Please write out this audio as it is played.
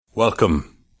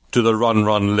Welcome to the Run,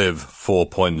 Run, Live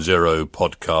 4.0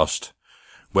 podcast,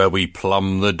 where we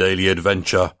plumb the daily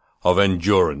adventure of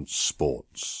endurance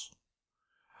sports.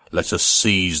 Let us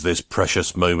seize this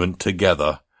precious moment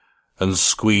together and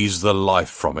squeeze the life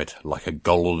from it like a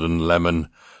golden lemon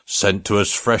sent to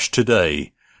us fresh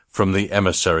today from the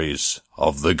emissaries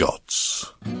of the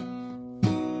gods.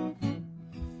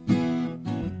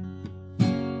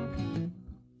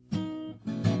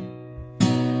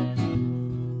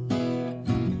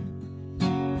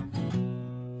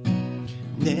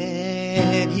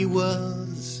 That he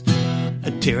was a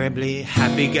terribly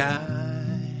happy guy.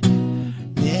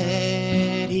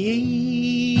 That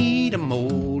he ate a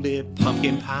moldy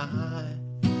pumpkin pie.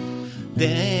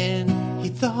 Then he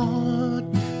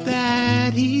thought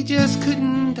that he just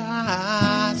couldn't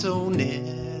die. So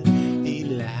Ned, he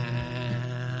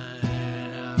laughed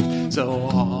so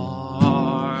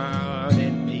hard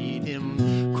it made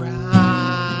him cry.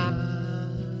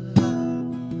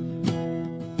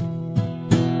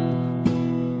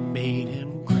 Made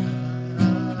him cry.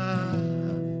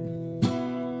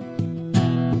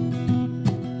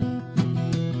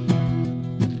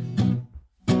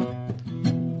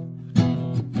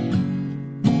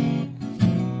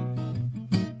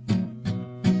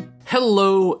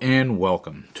 Hello and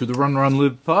welcome to the Run, Run,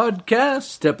 Live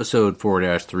podcast, episode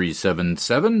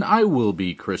 4-377. I will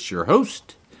be Chris, your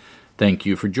host. Thank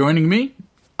you for joining me.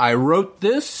 I wrote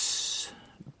this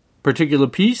particular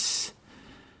piece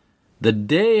the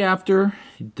day after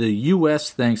the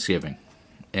U.S. Thanksgiving,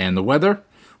 and the weather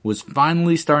was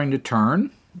finally starting to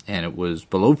turn, and it was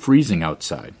below freezing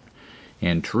outside.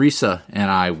 And Teresa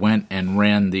and I went and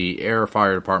ran the Air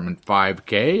Fire Department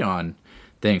 5K on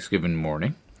Thanksgiving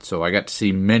morning. So I got to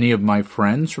see many of my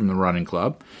friends from the running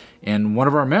club, and one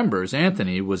of our members,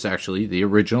 Anthony, was actually the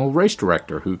original race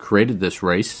director who created this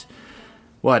race,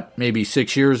 maybe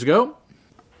 6 years ago?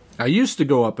 I used to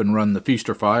go up and run the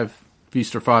Feaster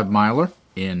 5 miler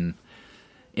in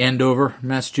Andover,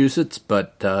 Massachusetts,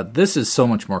 but this is so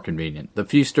much more convenient. The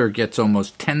Feaster gets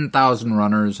almost 10,000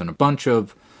 runners and a bunch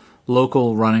of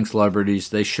local running celebrities.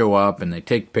 They show up and they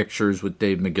take pictures with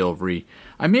Dave McGilvery.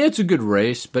 I mean, it's a good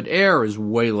race, but Air is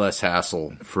way less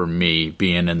hassle for me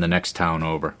being in the next town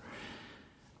over.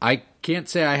 I can't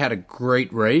say I had a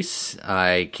great race.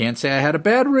 I can't say I had a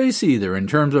bad race either. In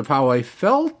terms of how I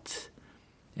felt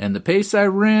and the pace I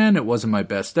ran, it wasn't my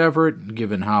best effort,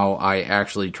 given how I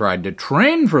actually tried to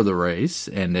train for the race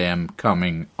and am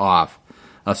coming off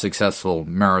a successful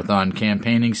marathon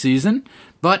campaigning season.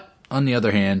 But on the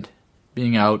other hand,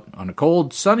 being out on a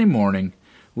cold, sunny morning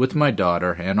with my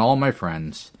daughter and all my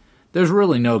friends, there's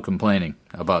really no complaining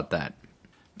about that.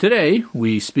 Today,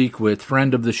 we speak with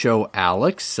friend of the show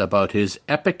Alex about his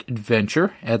epic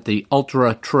adventure at the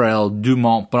Ultra Trail du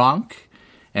Mont-Blanc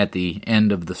at the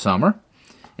end of the summer.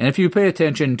 And if you pay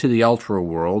attention to the ultra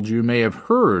world, you may have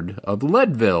heard of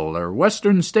Leadville or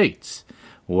Western States.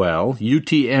 Well,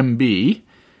 UTMB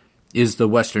is the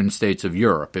Western States of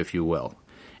Europe, if you will.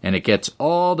 And it gets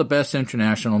all the best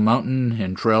international mountain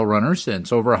and trail runners. And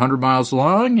it's over 100 miles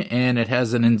long, and it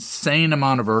has an insane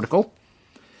amount of vertical.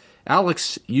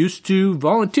 Alex used to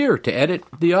volunteer to edit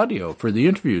the audio for the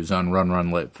interviews on Run,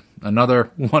 Run, Live. Another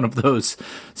one of those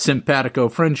simpatico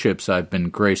friendships I've been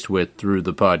graced with through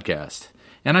the podcast.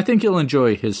 And I think you'll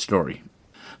enjoy his story.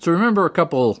 So remember a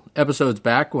couple episodes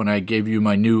back when I gave you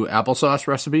my new applesauce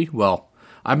recipe? Well,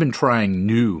 I've been trying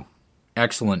new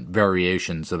excellent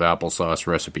variations of applesauce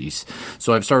recipes.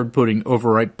 So I've started putting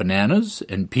overripe bananas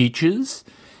and peaches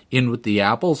in with the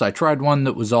apples. I tried one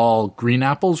that was all green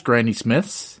apples, Granny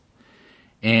Smith's.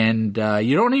 And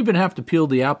you don't even have to peel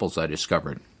the apples, I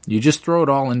discovered. You just throw it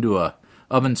all into a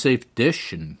oven-safe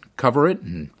dish and cover it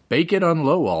and bake it on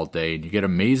low all day. And you get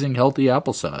amazing healthy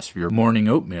applesauce for your morning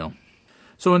oatmeal.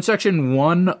 So in section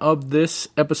 1 of this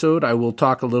episode, I will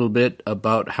talk a little bit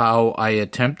about how I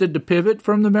attempted to pivot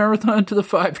from the marathon to the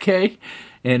 5K.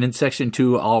 And in section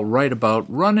 2, I'll write about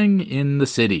running in the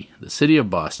city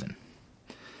of Boston.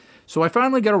 So I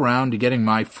finally got around to getting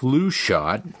my flu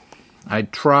shot. I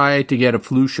try to get a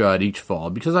flu shot each fall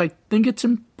because I think it's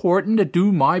important to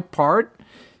do my part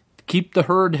to keep the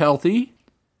herd healthy.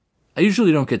 I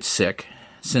usually don't get sick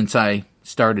since I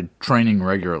started training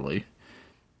regularly.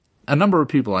 A number of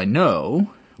people I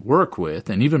know, work with,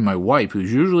 and even my wife,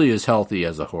 who's usually as healthy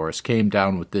as a horse, came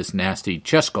down with this nasty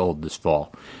chest cold this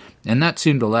fall. And that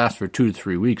seemed to last for 2 to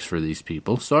 3 weeks for these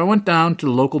people. So I went down to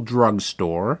the local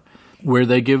drugstore where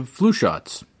they give flu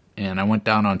shots. And I went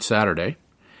down on Saturday.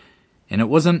 And it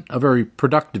wasn't a very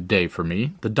productive day for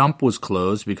me. The dump was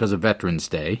closed because of Veterans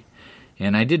Day.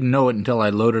 And I didn't know it until I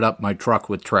loaded up my truck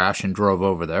with trash and drove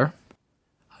over there.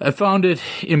 I found it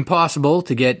impossible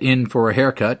to get in for a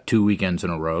haircut 2 weekends in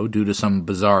a row due to some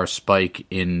bizarre spike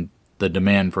in the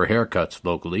demand for haircuts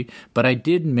locally, but I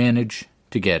did manage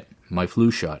to get my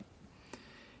flu shot.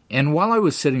 And while I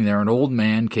was sitting there, an old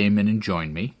man came in and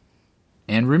joined me.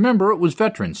 And remember, it was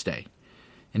Veterans Day,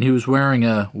 and he was wearing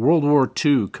a World War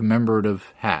II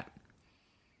commemorative hat.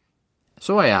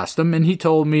 So I asked him, and he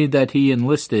told me that he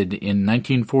enlisted in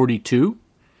 1942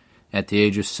 at the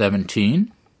age of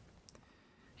 17,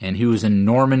 and he was in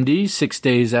Normandy 6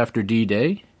 days after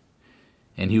D-Day,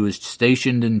 and he was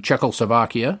stationed in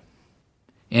Czechoslovakia,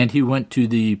 and he went to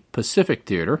the Pacific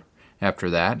Theater after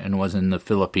that and was in the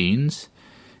Philippines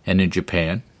and in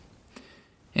Japan.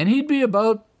 And he'd be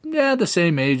about, the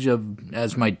same age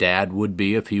as my dad would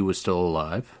be if he was still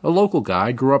alive. A local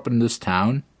guy, grew up in this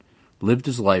town, lived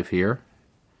his life here,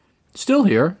 still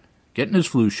here, getting his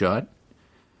flu shot.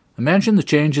 Imagine the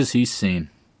changes he's seen.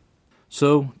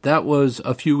 So that was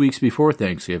a few weeks before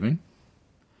Thanksgiving.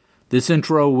 This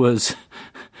intro was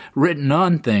written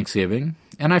on Thanksgiving,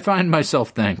 and I find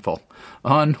myself thankful.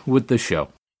 On with the show.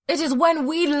 It is when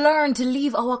we learn to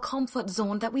leave our comfort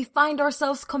zone that we find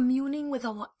ourselves communing with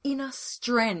our inner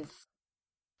strength.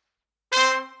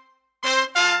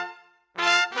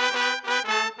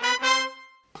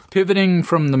 Pivoting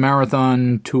from the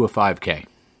marathon to a 5K.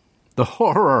 The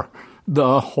horror.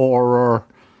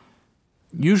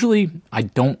 Usually, I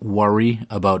don't worry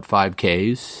about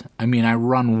 5Ks. I mean, I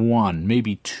run one,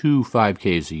 maybe 2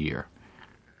 5Ks a year.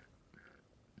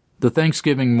 The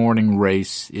Thanksgiving morning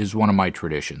race is one of my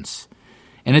traditions.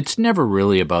 And it's never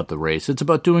really about the race. It's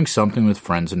about doing something with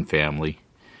friends and family.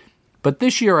 But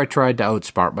this year I tried to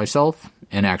outsmart myself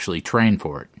and actually train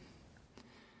for it.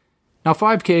 Now,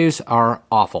 5Ks are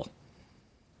awful.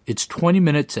 It's 20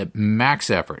 minutes at max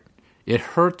effort. It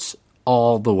hurts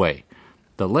all the way.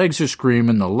 The legs are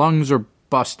screaming, the lungs are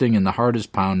busting, and the heart is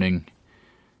pounding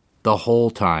the whole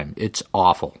time. It's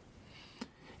awful.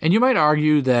 And you might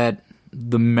argue that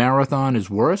the marathon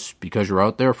is worse because you're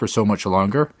out there for so much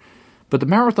longer, but the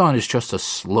marathon is just a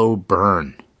slow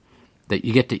burn that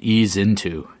you get to ease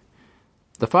into.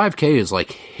 The 5K is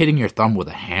like hitting your thumb with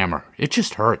a hammer. It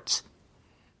just hurts.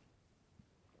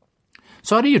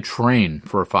 So how do you train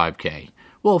for a 5K?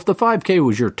 Well, if the 5K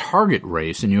was your target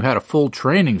race and you had a full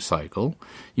training cycle,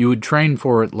 you would train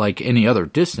for it like any other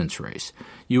distance race.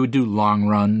 You would do long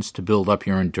runs to build up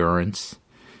your endurance,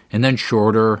 and then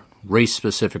shorter,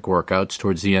 race-specific workouts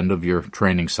towards the end of your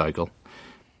training cycle.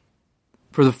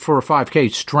 For a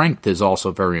 5K, strength is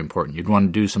also very important. You'd want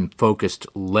to do some focused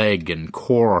leg and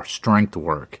core strength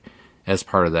work as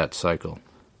part of that cycle.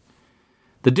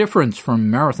 The difference from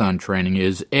marathon training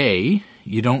is A,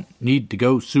 you don't need to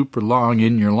go super long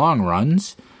in your long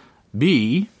runs.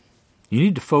 B, you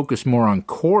need to focus more on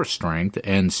core strength.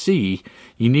 And C,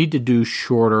 you need to do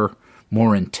shorter,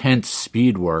 more intense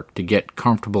speed work to get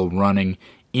comfortable running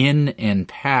in and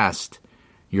past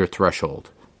your threshold.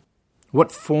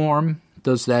 What form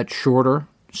does that shorter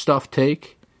stuff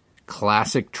take?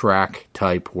 Classic track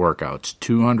type workouts.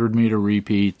 200-meter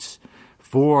repeats,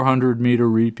 400-meter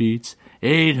repeats,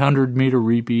 800-meter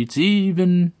repeats,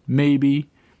 even maybe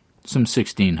some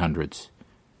 1600s.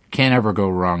 Can't ever go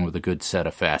wrong with a good set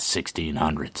of fast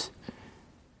 1600s.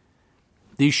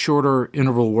 These shorter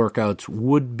interval workouts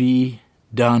would be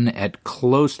done at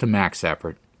close to max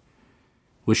effort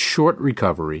with short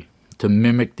recovery to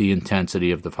mimic the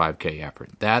intensity of the 5K effort.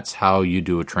 That's how you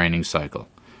do a training cycle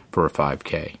for a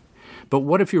 5K. But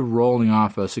what if you're rolling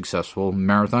off a successful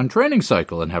marathon training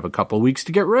cycle and have a couple weeks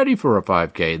to get ready for a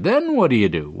 5K? Then what do you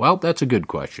do? Well, that's a good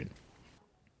question.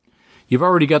 You've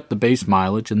already got the base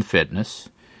mileage and the fitness.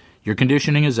 Your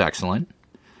conditioning is excellent.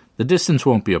 The distance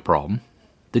won't be a problem.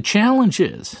 The challenge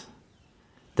is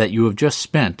that you have just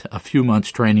spent a few months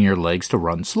training your legs to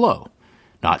run slow.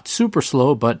 Not super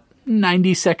slow, but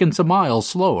 90 seconds a mile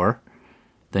slower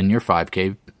than your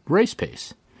 5K race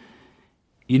pace.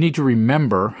 You need to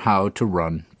remember how to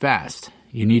run fast.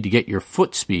 You need to get your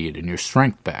foot speed and your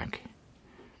strength back.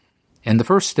 And the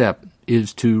first step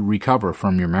is to recover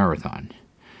from your marathon.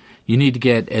 You need to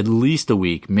get at least a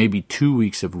week, maybe 2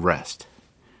 weeks of rest.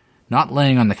 Not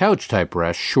laying on the couch type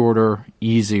rest, shorter,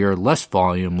 easier, less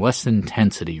volume, less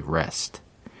intensity rest.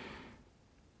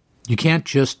 You can't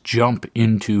just jump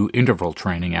into interval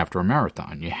training after a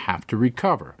marathon. You have to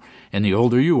recover. And the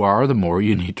older you are, the more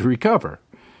you need to recover.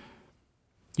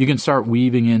 You can start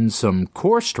weaving in some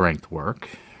core strength work.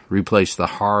 Replace the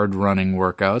hard running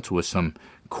workouts with some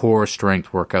core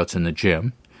strength workouts in the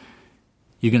gym.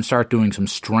 You can start doing some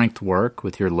strength work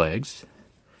with your legs.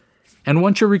 And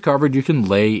once you're recovered, you can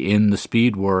lay in the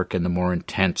speed work and the more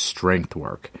intense strength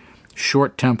work.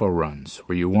 short tempo runs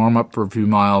where you warm up for a few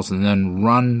miles and then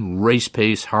run race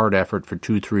pace hard effort for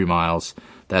 2-3 miles.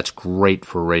 That's great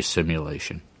for race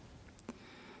simulation.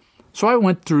 So I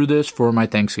went through this for my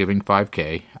Thanksgiving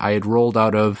 5K. I had rolled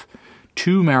out of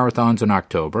 2 marathons in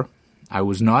October. I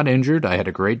was not injured. I had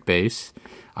a great base.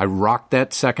 I rocked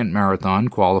that second marathon,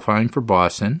 qualifying for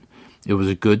Boston. It was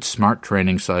a good, smart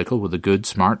training cycle with a good,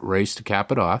 smart race to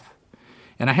cap it off.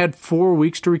 And I had 4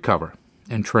 weeks to recover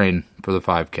and train for the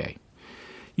 5K.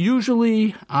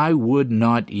 Usually, I would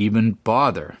not even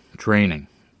bother training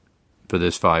for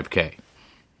this 5K.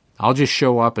 I'll just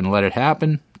show up and let it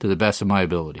happen to the best of my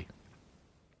ability.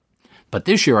 But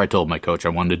this year I told my coach I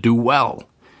wanted to do well,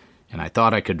 and I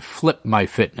thought I could flip my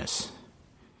fitness.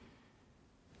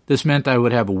 This meant I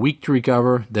would have a week to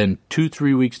recover, then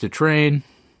 2-3 weeks to train.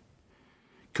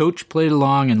 Coach played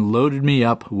along and loaded me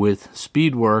up with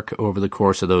speed work over the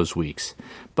course of those weeks.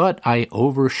 But I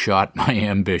overshot my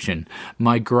ambition.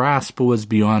 My grasp was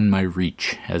beyond my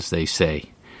reach, as they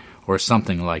say, or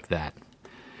something like that.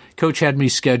 Coach had me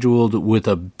scheduled with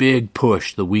a big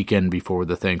push the weekend before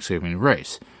the Thanksgiving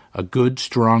race. A good,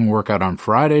 strong workout on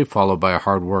Friday, followed by a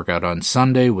hard workout on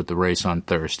Sunday with the race on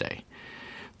Thursday.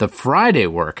 The Friday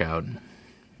workout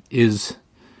is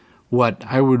what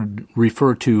I would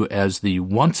refer to as the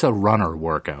once-a-runner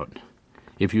workout.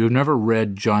 If you have never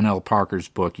read John L. Parker's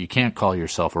book, you can't call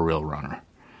yourself a real runner.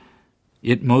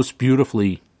 It most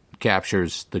beautifully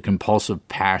captures the compulsive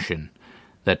passion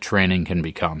that training can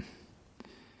become.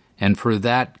 And for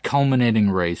that culminating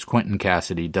race, Quentin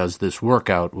Cassidy does this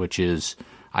workout, which is,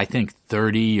 I think,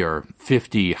 30 or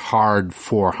 50 hard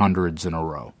 400s in a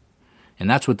row. And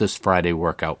that's what this Friday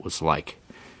workout was like.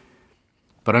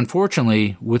 But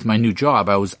unfortunately, with my new job,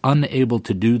 I was unable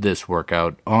to do this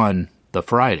workout on the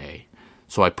Friday,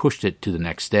 so I pushed it to the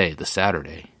next day, the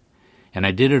Saturday. And I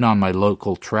did it on my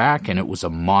local track, and it was a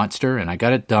monster, and I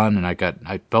got it done, and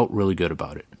I felt really good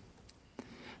about it.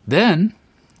 Then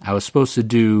I was supposed to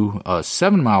do a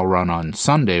 7-mile run on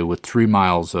Sunday with 3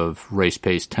 miles of race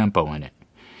pace tempo in it.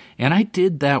 And I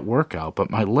did that workout,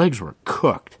 but my legs were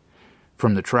cooked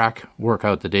from the track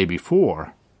workout the day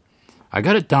before. I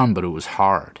got it done, but it was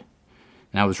hard.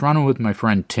 And I was running with my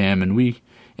friend Tim, and we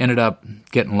ended up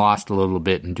getting lost a little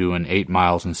bit and doing 8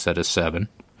 miles instead of 7.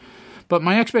 But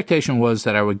my expectation was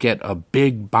that I would get a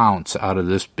big bounce out of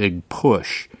this big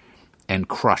push and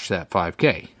crush that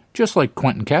 5K, just like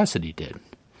Quentin Cassidy did.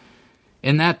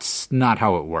 And that's not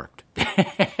how it worked.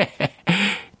 It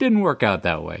didn't work out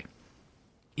that way.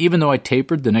 Even though I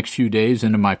tapered the next few days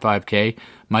into my 5K,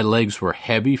 my legs were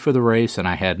heavy for the race and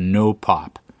I had no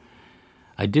pop.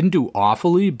 I didn't do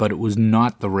awfully, but it was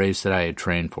not the race that I had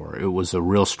trained for. It was a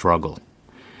real struggle.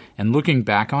 And looking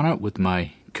back on it with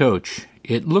my coach,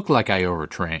 it looked like I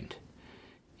overtrained.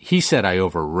 He said I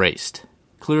over-raced.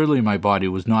 Clearly my body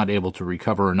was not able to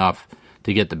recover enough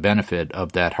to get the benefit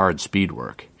of that hard speed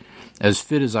work. As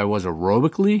fit as I was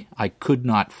aerobically, I could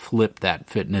not flip that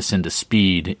fitness into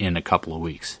speed in a couple of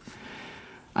weeks.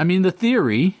 I mean, the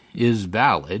theory is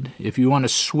valid. If you want to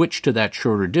switch to that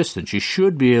shorter distance, you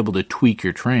should be able to tweak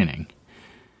your training.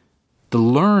 The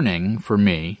learning, for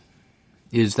me,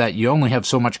 is that you only have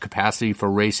so much capacity for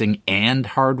racing and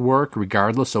hard work,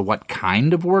 regardless of what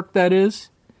kind of work that is.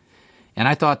 And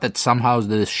I thought that somehow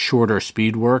this shorter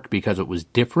speed work, because it was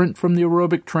different from the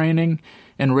aerobic training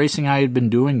and racing I had been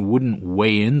doing, wouldn't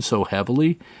weigh in so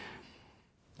heavily.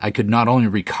 I could not only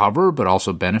recover, but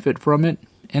also benefit from it.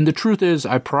 And the truth is,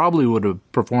 I probably would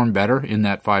have performed better in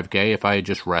that 5K if I had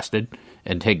just rested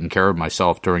and taken care of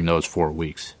myself during those 4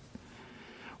 weeks.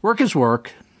 Work is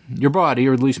work. Your body,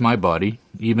 or at least my body,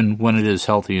 even when it is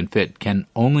healthy and fit, can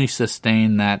only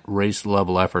sustain that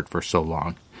race-level effort for so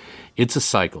long. It's a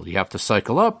cycle. You have to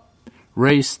cycle up,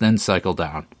 race, then cycle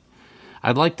down.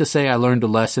 I'd like to say I learned a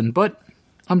lesson, but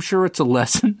I'm sure it's a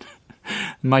lesson.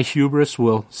 My hubris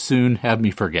will soon have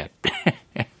me forget.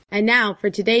 And now for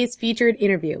today's featured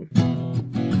interview.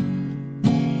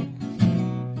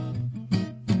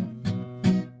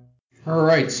 All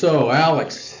right, so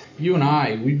Alex, you and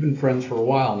I, we've been friends for a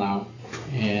while now,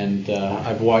 and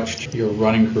I've watched your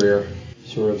running career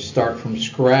sort of start from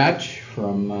scratch,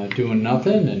 from doing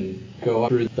nothing, and go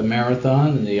through the marathon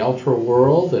and the ultra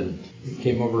world, and you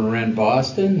came over and ran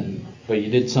Boston, but you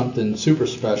did something super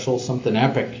special, something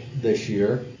epic this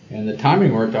year, and the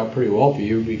timing worked out pretty well for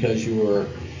you because you were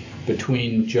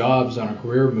between jobs on a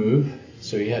career move,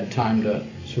 so you had time to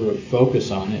sort of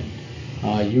focus on it.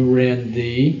 You ran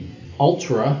the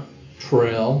Ultra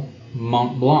Trail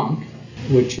Mont-Blanc,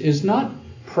 which is not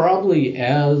probably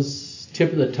as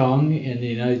tip of the tongue in the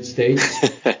United States,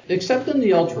 except in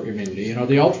the ultra community. You know,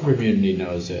 the ultra community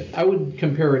knows it. I would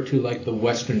compare it to like the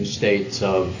western states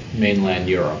of mainland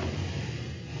Europe.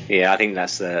 Yeah, I think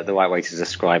that's the right way to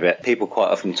describe it. People quite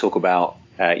often talk about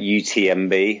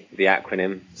UTMB, the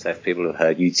acronym. So if people have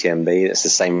heard UTMB, it's the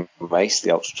same race,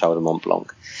 the Ultra Trail de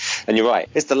Mont-Blanc. And you're right,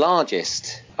 it's the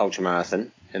largest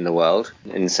ultramarathon in the world,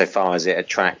 insofar as it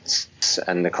attracts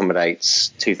and accommodates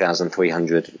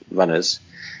 2,300 runners.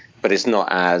 But it's not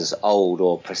as old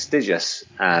or prestigious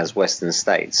as Western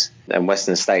states. And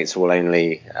Western states will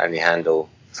only handle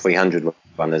 300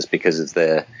 runners because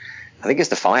of I think it's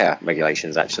the fire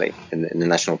regulations, actually, in the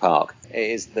national park. It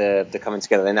is the coming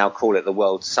together. They now call it the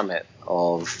World Summit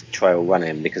of Trail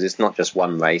Running because it's not just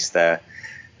one race. There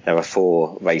are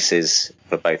 4 races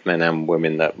for both men and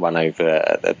women that run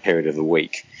over a period of a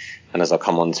week. And as I'll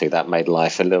come on to, that made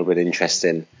life a little bit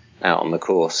interesting out on the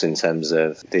course in terms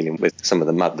of dealing with some of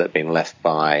the mud that had been left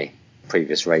by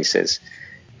previous races.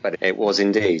 But it was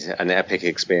indeed an epic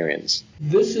experience.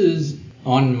 This is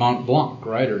on Mont Blanc,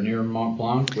 right, or near Mont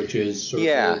Blanc, which is sort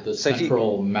of the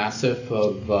central massif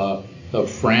of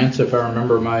France, if I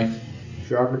remember my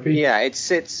geography. Yeah, it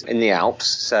sits in the Alps.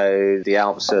 So the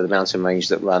Alps are the mountain range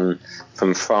that run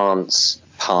from France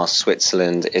past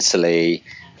Switzerland, Italy,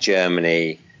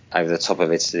 Germany, over the top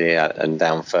of Italy and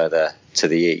down further to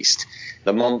the east.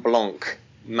 The Mont Blanc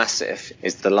massif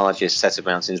is the largest set of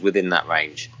mountains within that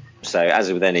range. So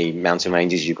as with any mountain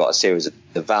ranges, you've got a series of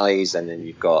the valleys and then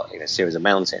you've got a series of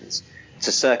mountains.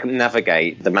 To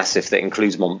circumnavigate the massif that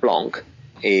includes Mont Blanc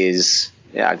is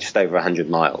just over 100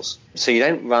 miles. So you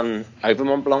don't run over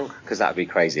Mont Blanc because that would be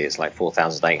crazy. It's like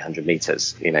 4,800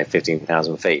 meters,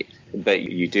 15,000 feet. But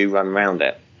you do run around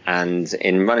it. And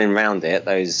in running around it,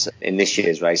 in this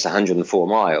year's race, 104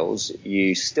 miles,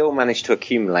 you still manage to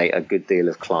accumulate a good deal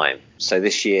of climb. So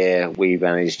this year we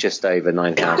managed just over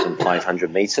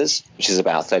 9,500 meters, which is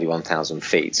about 31,000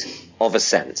 feet of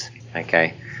ascent.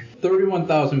 Okay,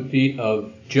 31,000 feet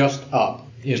of just up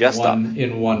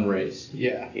in one race.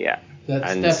 Yeah. Yeah.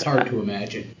 That's hard to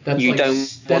imagine. That's you like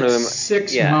don't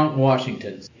six Mount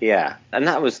Washingtons. Yeah, and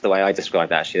that was the way I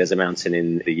described it, actually. There's a mountain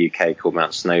in the UK called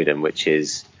Mount Snowdon, which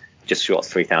is just short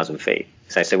of 3,000 feet.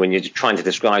 So when you're trying to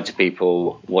describe to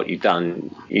people what you've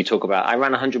done, you talk about, I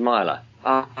ran a 100-miler.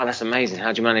 Oh, that's amazing.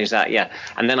 How'd you manage that? Yeah.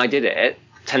 And then I did it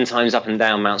 10 times up and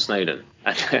down Mount Snowdon.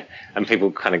 And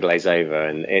people kind of glaze over,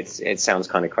 and it sounds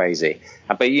kind of crazy.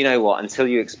 But you know what? Until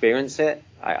you experience it,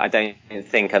 I don't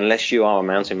think, unless you are a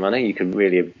mountain runner, you can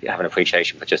really have an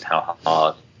appreciation for just how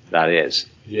hard that is.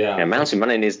 Yeah. Mountain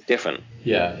running is different.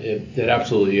 Yeah, it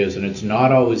absolutely is. And it's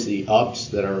not always the ups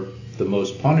that are the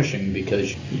most punishing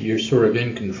because you're sort of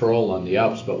in control on the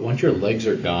ups. But once your legs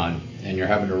are gone and you're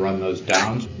having to run those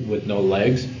downs with no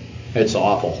legs, it's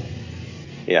awful.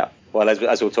 Yeah. Well,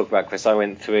 as we'll talk about, Chris, I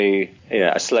went through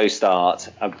a slow start,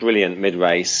 a brilliant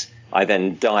mid-race. I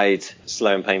then died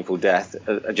slow and painful death.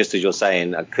 Just as you're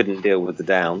saying, I couldn't deal with the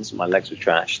downs. My legs were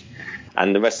trashed.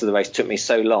 And the rest of the race took me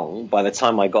so long. By the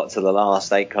time I got to the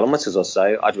last 8 kilometers or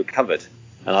so, I'd recovered.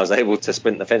 And I was able to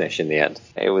sprint the finish in the end.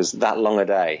 It was that long a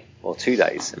day, or 2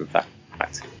 days, in fact.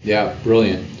 Yeah,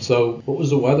 brilliant. So what was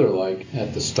the weather like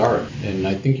at the start? And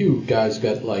I think you guys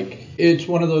got it's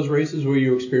one of those races where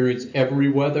you experience every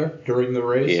weather during the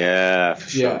race. Yeah, for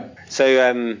sure. Yeah.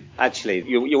 So actually,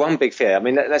 your one big fear, I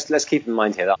mean, let's keep in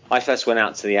mind here that I first went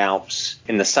out to the Alps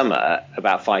in the summer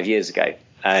about 5 years ago.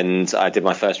 And I did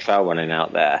my first trail running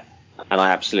out there. And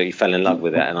I absolutely fell in love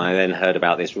with it. And I then heard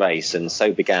about this race. And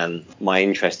so began my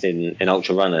interest in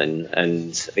ultra running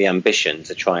and the ambition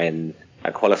to try and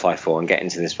qualify for and get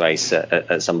into this race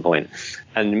at some point.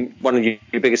 And one of your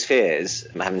biggest fears,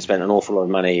 having spent an awful lot of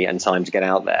money and time to get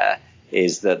out there,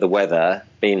 is that the weather,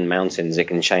 being in mountains, it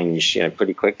can change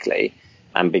pretty quickly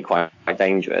and be quite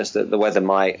dangerous, that the weather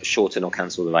might shorten or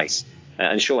cancel the race.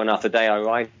 And sure enough, the day I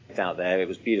arrived out there, it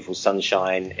was beautiful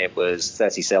sunshine. It was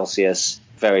 30 Celsius,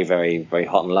 very, very, very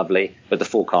hot and lovely, but the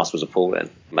forecast was appalling.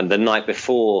 And the night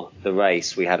before the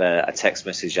race, we had a text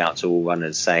message out to all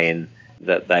runners saying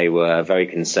that they were very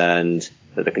concerned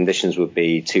that the conditions would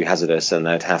be too hazardous and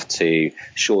they'd have to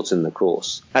shorten the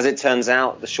course. As it turns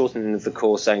out, the shortening of the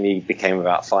course only became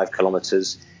about 5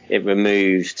 kilometers. It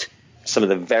removed some of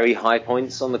the very high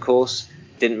points on the course,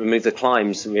 didn't remove the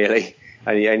climbs really,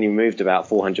 and it only removed about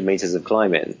 400 meters of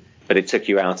climbing, but it took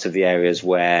you out of the areas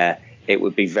where it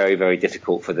would be very, very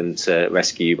difficult for them to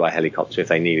rescue you by helicopter if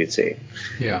they needed to,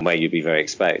 where you'd be very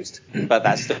exposed. But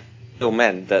that's still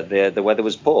meant that the weather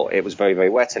was poor. It was very, very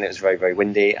wet and it was very, very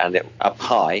windy, and up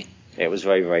high it was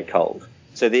very, very cold.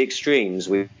 So the extremes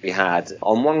we had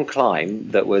on one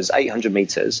climb that was 800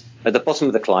 meters. At the bottom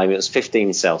of the climb, it was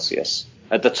 15 Celsius.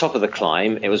 At the top of the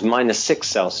climb, it was -6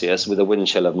 Celsius with a wind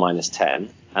chill of -10.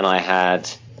 And I had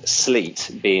sleet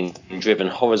being driven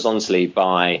horizontally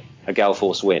by a gale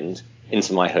force wind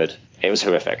into my hood. It was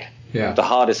horrific. Yeah. The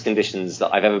hardest conditions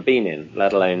that I've ever been in,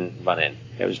 let alone run in.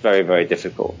 It was very, very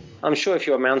difficult. I'm sure if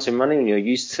you're mountain running and you're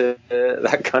used to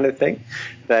that kind of thing,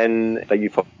 then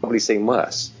you've probably seen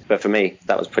worse. But for me,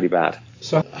 that was pretty bad.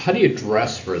 So how do you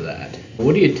dress for that?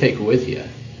 What do you take with you?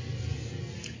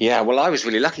 Yeah, well, I was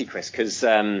really lucky, Chris, because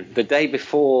the day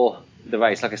before the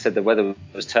race, like I said, the weather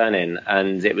was turning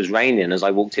and it was raining as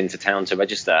I walked into town to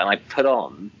register, and I put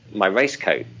on my race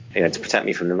coat, to protect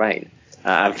me from the rain.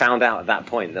 And found out at that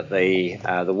point that the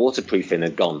waterproofing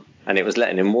had gone and it was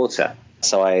letting in water.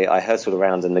 So I hurtled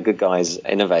around, and the good guys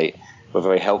at Innovate were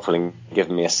very helpful in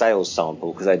giving me a sales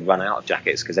sample because they'd run out of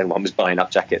jackets because everyone was buying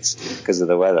up jackets because of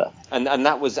the weather. And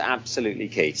that was absolutely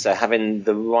key. So having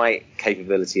the right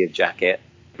capability of jacket,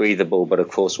 breathable but of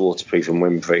course waterproof and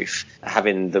windproof,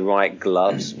 having the right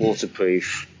gloves,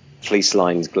 waterproof,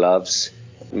 fleece-lined gloves,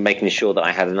 making sure that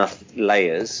I had enough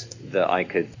layers that I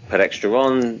could put extra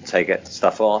on, take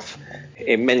stuff off.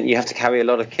 It meant you have to carry a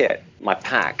lot of kit. My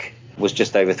pack was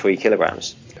just over 3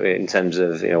 kilograms in terms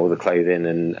of all the clothing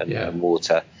and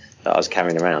water that I was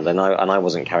carrying around, and I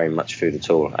wasn't carrying much food at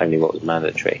all, only what was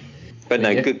mandatory. But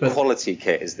good quality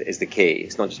kit is the key.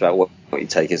 It's not just about what you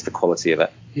take; it's the quality of it.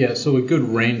 Yeah, so a good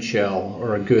rain shell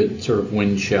or a good sort of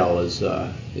wind shell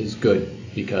is good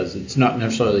because it's not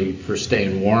necessarily for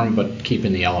staying warm, but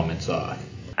keeping the elements off.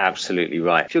 Absolutely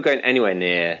right. If you're going anywhere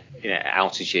near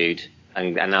altitude,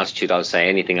 and altitude, I would say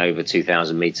anything over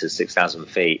 2,000 meters, 6,000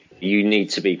 feet, you need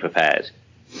to be prepared.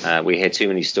 We hear too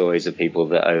many stories of people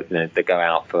that go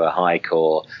out for a hike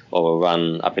or a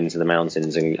run up into the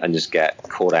mountains and just get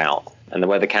caught out. And the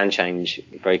weather can change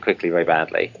very quickly, very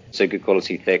badly. So good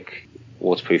quality, thick,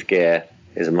 waterproof gear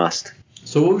is a must.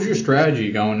 So what was your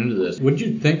strategy going into this? What did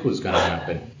you think was going to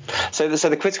happen? So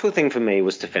the critical thing for me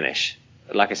was to finish.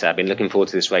 Like I said, I've been looking forward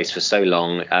to this race for so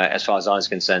long. As far as I was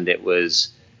concerned, it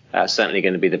was certainly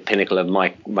going to be the pinnacle of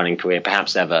my running career,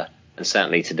 perhaps ever, and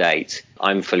certainly to date.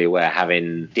 I'm fully aware,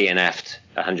 having DNF'd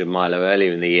a 100-miler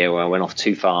earlier in the year where I went off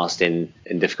too fast in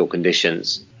difficult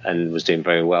conditions and was doing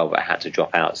very well, but I had to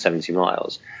drop out 70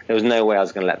 miles. There was no way I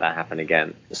was going to let that happen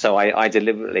again. So I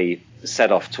deliberately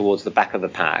set off towards the back of the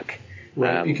pack.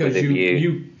 Right, because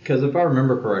because if I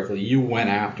remember correctly, you went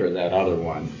after that other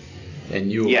one,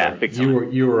 and you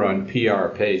were on PR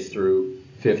pace through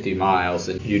 50 miles,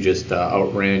 and you just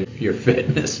outran your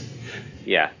fitness.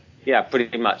 Yeah,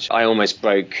 pretty much. I almost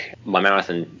broke my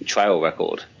marathon trail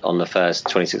record on the first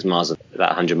 26 miles of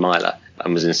that 100-miler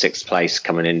and was in 6th place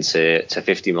coming into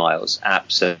 50 miles,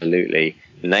 absolutely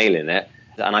nailing it.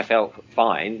 And I felt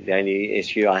fine. The only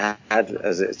issue I had,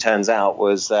 as it turns out,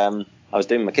 was I was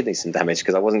doing my kidneys some damage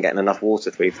because I wasn't getting enough water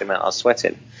through for the amount I was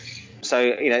sweating.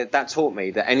 So, that taught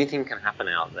me that anything can happen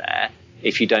out there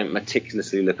if you don't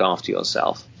meticulously look after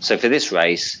yourself. So for this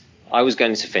race, I was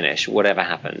going to finish whatever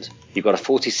happened. You've got a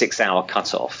 46-hour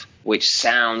cutoff, which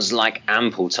sounds like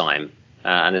ample time.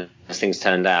 And as things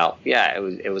turned out,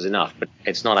 it was enough, but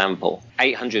it's not ample.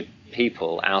 800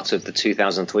 people out of the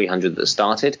 2,300 that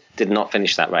started did not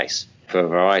finish that race for a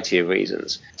variety of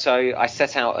reasons. So I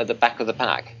set out at the back of the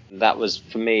pack. That was,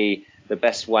 for me, the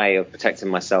best way of protecting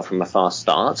myself from a fast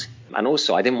start. And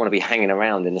also, I didn't want to be hanging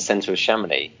around in the centre of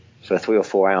Chamonix for 3 or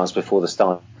 4 hours before the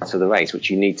start of the race, which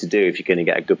you need to do if you're going to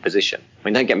get a good position. I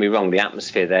mean, don't get me wrong, the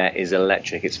atmosphere there is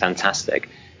electric. It's fantastic.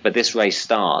 But this race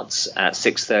starts at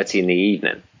 6:30 in the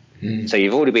evening. So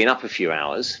you've already been up a few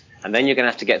hours, and then you're going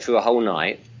to have to get through a whole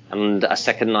night and a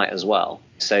second night as well.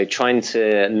 So trying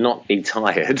to not be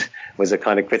tired was a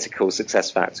kind of critical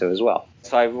success factor as well.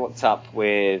 So I rocked up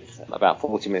with about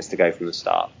 40 minutes to go from the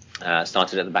start.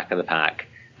 Started at the back of the pack.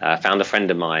 Found a friend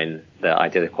of mine that I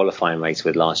did a qualifying race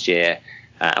with last year,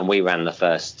 and we ran the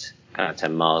first kind of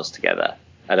 10 miles together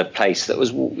at a pace that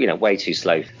was, way too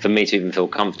slow for me to even feel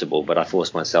comfortable, but I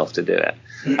forced myself to do it.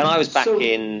 And I was back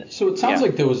in... So it sounds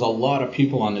like there was a lot of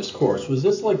people on this course. Was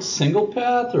this like single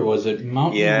path, or was it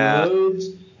mountain roads?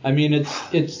 I mean,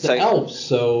 it's the Alps,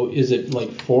 so is it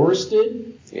like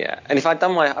forested? Yeah, and if I'd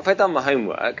done my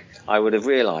homework, I would have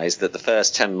realised that the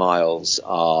first 10 miles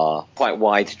are quite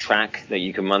wide track that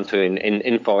you can run through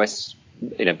in forests,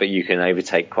 but you can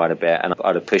overtake quite a bit. And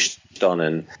I'd have pushed on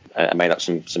and made up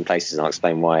some places, and I'll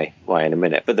explain why in a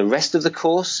minute. But the rest of the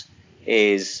course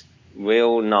is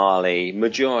real gnarly,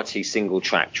 majority single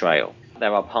track trail.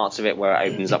 There are parts of it where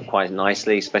it opens up quite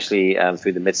nicely, especially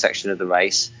through the midsection of the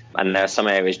race. And there are some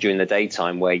areas during the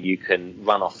daytime where you can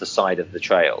run off the side of the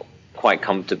trail quite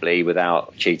comfortably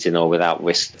without cheating or without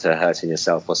risk to hurting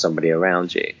yourself or somebody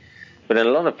around you. But in a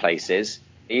lot of places,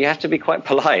 you have to be quite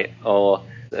polite, or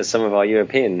as some of our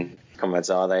European comrades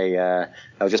are,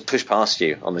 they'll just push past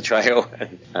you on the trail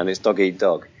and it's dog eat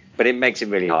dog. But it makes it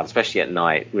really hard, especially at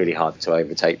night, really hard to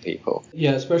overtake people.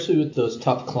 Yeah, especially with those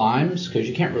tough climbs, because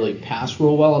you can't really pass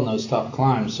real well on those tough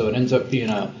climbs, so it ends up being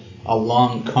a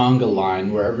long conga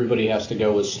line where everybody has to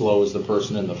go as slow as the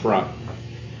person in the front.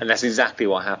 And that's exactly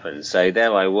what happened. So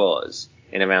there I was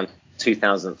in around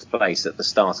 2000th place at the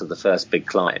start of the first big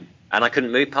climb. And I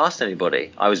couldn't move past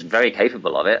anybody. I was very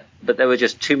capable of it, but there were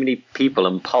just too many people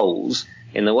and poles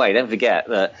in the way. Don't forget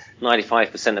that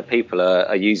 95% of people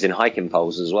are using hiking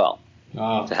poles as well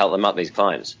to help them up these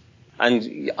climbs.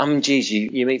 And geez,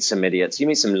 you meet some idiots. You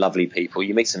meet some lovely people.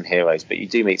 You meet some heroes, but you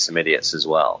do meet some idiots as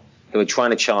well who are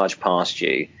trying to charge past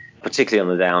you,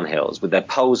 particularly on the downhills, with their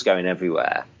poles going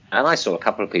everywhere. And I saw a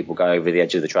couple of people go over the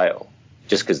edge of the trail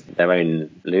just because their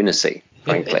own lunacy,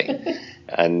 frankly.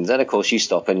 And then, of course, you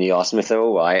stop and you ask them if they're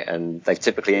all right, and they've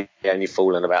typically only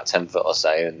fallen about 10 foot or so,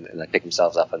 and they pick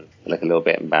themselves up and look a little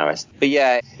bit embarrassed. But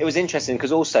yeah, it was interesting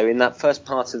because also in that first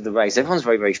part of the race, everyone's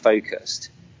very, very focused.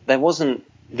 There wasn't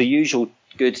the usual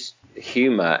good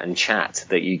humour and chat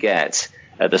that you get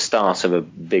at the start of a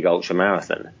big ultra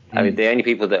marathon. I mean, the only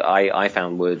people that I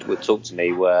found would talk to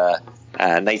me were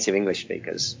native English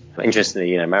speakers.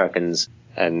 Interestingly, Americans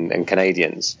and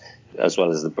Canadians, as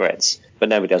well as the Brits. But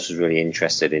nobody else was really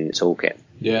interested in talking.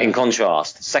 Yeah. In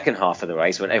contrast, second half of the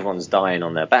race, when everyone's dying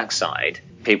on their backside,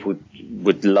 people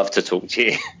would love to talk to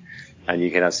you. And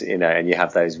you can have, and you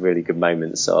have those really good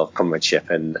moments of comradeship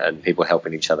and people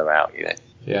helping each other out,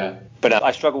 Yeah. But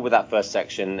I struggled with that first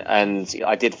section, and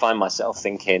I did find myself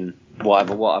thinking, what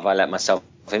have I let myself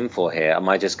in for here? Am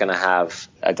I just going to have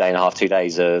a day and a half, 2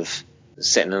 days of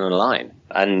sitting in a line?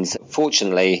 And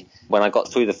fortunately, when I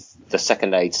got through the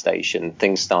second aid station,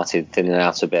 things started thinning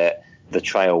out a bit. The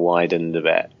trail widened a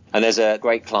bit. And there's a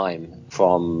great climb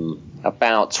from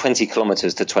about 20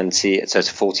 kilometers to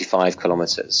 45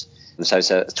 kilometers. And so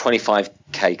it's a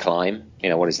 25k climb.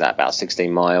 What is that? About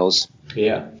 16 miles.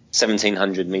 Yeah.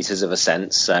 1,700 meters of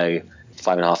ascent, so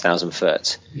 5,500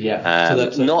 foot. Yeah.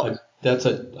 So that's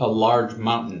a large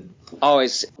mountain. Oh,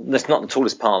 that's not the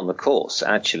tallest part of the course,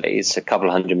 actually. It's a couple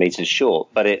of hundred meters short,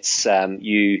 but it's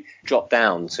you drop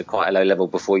down to quite a low level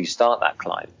before you start that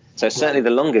climb. So it's certainly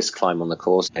the longest climb on the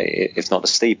course, if not the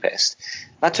steepest.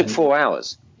 That took 4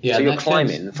 hours. Yeah, so you're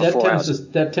climbing for 4 hours.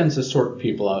 That tends to sort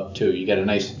people out, too. You get a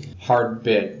nice hard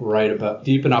bit right about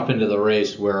deep enough into the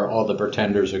race where all the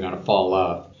pretenders are going to fall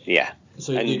out. Yeah.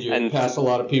 So did you pass a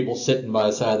lot of people sitting by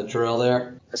the side of the trail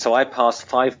there? So I passed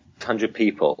 500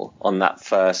 people on that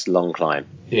first long climb.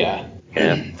 Yeah.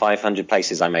 500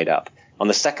 places I made up. On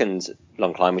the second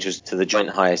long climb, which was to the joint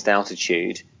highest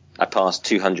altitude, I passed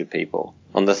 200 people.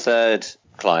 On the third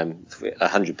climb,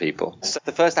 100 people. So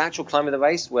the first actual climb of the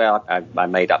race, where I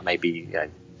made up maybe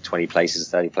 20 places,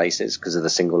 30 places because of the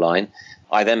single line,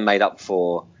 I then made up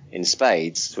for in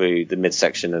spades through the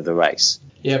midsection of the race.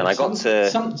 Yeah, and I got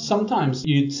sometimes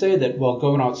you'd say that,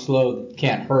 going out slow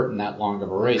can't hurt in that long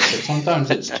of a race, but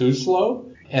sometimes it's too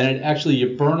slow, and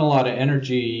you burn a lot of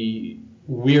energy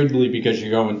weirdly because you're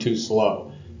going too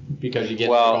slow, because you get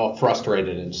all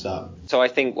frustrated and stuff. So I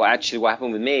think what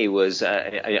happened with me was,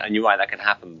 and you're right, that can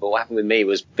happen, but what happened with me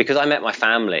was because I met my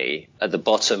family at the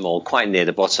bottom or quite near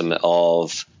the bottom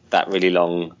of that really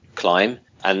long climb.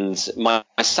 And my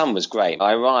son was great.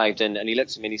 I arrived and he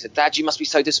looked at me and he said, "Dad, you must be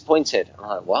so disappointed." I'm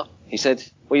like, "What?" He said,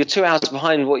 "Well, you're 2 hours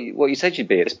behind what you said you'd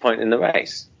be at this point in the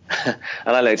race." And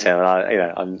I looked at him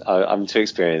and I'm too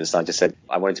experienced. I just said,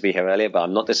 "I wanted to be here earlier, but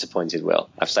I'm not disappointed, Will.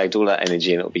 I've saved all that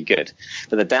energy and it'll be good."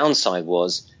 But the downside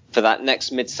was, for that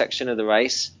next midsection of the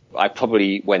race, I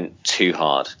probably went too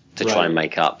hard to try and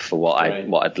make up for what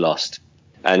I'd lost.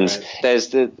 And there's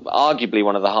arguably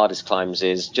one of the hardest climbs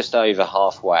is just over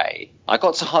halfway. I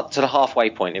got to the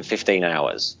halfway point in 15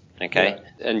 hours. Okay.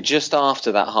 Yeah. And just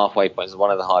after that halfway point is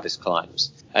one of the hardest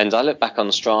climbs. And I look back on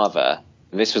Strava.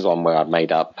 This was one where I'd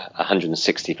made up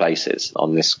 160 places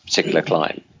on this particular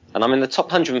climb. And I'm in the top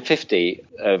 150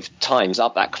 of times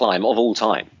up that climb of all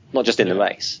time, not just in the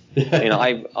race.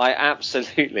 I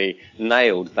absolutely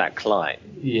nailed that climb.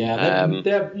 Yeah,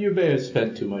 you may have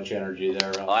spent too much energy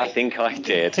there. I think I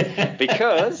did,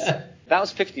 because that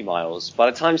was 50 miles. By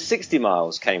the time 60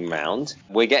 miles came round,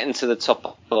 we're getting to the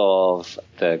top of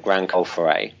the Grand Col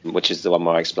Ferret, which is the one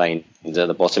where I explained at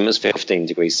the bottom it was 15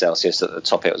 degrees Celsius. At the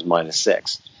top it was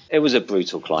 -6. It was a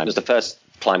brutal climb. It was the first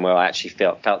climb where I actually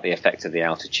felt the effect of the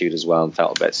altitude as well and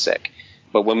felt a bit sick.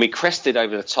 But when we crested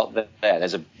over the top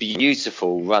there's a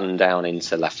beautiful run down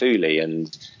into La Foulée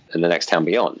and the next town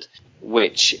beyond,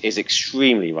 which is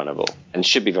extremely runnable and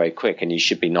should be very quick, and you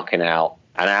should be knocking out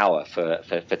an hour for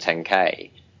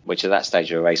 10K, which at that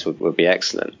stage of a race would be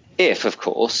excellent. If, of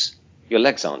course, your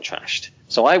legs aren't trashed.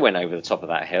 So I went over the top of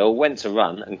that hill, went to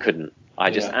run and couldn't. I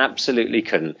just absolutely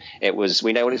couldn't. It was,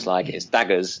 we know what it's like. It's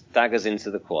daggers into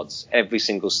the quads, every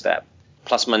single step.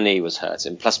 Plus my knee was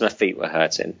hurting, plus my feet were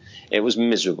hurting. It was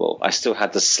miserable. I still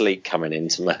had the sleet coming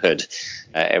into my hood.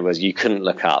 You couldn't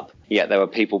look up. Yet there were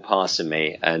people passing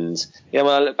me. And, when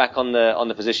I look back on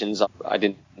the positions, I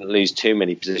didn't lose too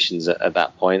many positions at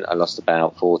that point. I lost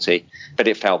about 40, but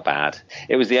it felt bad.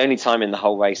 It was the only time in the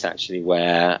whole race, actually,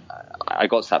 where I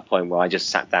got to that point where I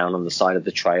just sat down on the side of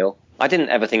the trail. I didn't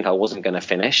ever think I wasn't going to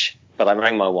finish, but I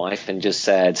rang my wife and just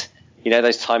said,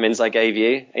 those timings I gave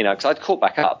you, because I'd caught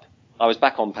back up. I was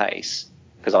back on pace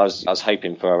because I was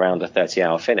hoping for around a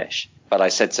 30-hour finish. But I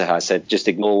said to her, just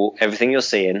ignore everything you're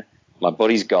seeing. My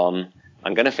body's gone.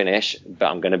 I'm going to finish, but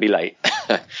I'm going to be late.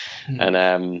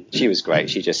 And she was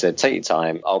great. She just said, take your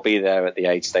time. I'll be there at the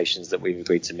aid stations that we've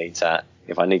agreed to meet at.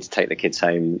 If I need to take the kids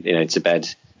home, to bed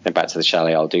and back to the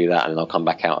chalet, I'll do that, and I'll come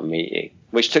back out and meet you,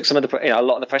 which took some of the, a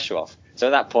lot of the pressure off. So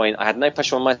at that point, I had no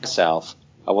pressure on myself.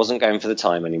 I wasn't going for the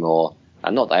time anymore.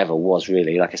 And not that I ever was,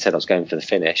 really. Like I said, I was going for the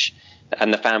finish.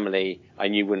 And the family, I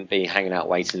knew, wouldn't be hanging out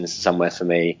waiting somewhere for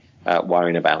me,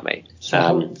 worrying about me.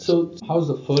 So how's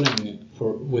the footing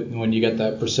when you get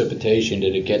that precipitation?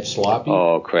 Did it get sloppy?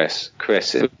 Oh, Chris,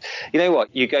 you know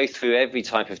what? You go through every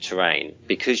type of terrain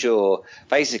because you're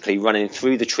basically running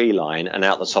through the tree line and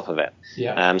out the top of it.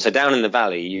 Yeah. So down in the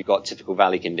valley, you've got typical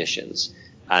valley conditions,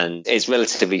 and it's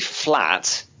relatively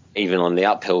flat, even on the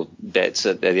uphill bits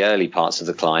at the early parts of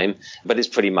the climb, but it's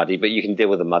pretty muddy, but you can deal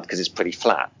with the mud because it's pretty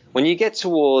flat. When you get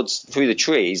through the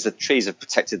trees have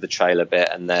protected the trail a bit,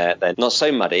 and they're not so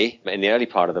muddy in the early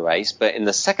part of the race, but in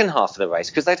the second half of the race,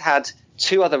 because they'd had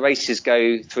 2 other races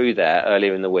go through there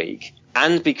earlier in the week,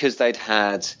 and because they'd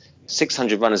had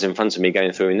 600 runners in front of me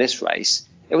going through in this race,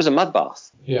 it was a mud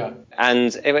bath. Yeah.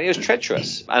 And it was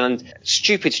treacherous. And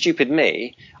stupid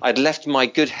me, I'd left my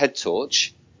good head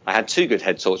torch. I had 2 good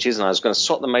head torches, and I was going to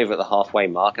swap them over at the halfway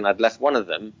mark, and I'd left one of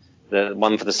them, the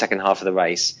one for the second half of the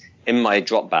race, in my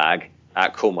drop bag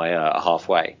at Courmayeur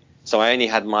halfway. So I only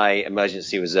had my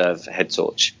emergency reserve head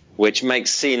torch, which makes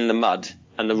seeing the mud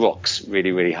and the rocks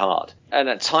really, really hard. And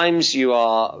at times you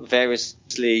are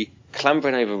variously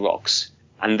clambering over rocks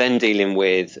and then dealing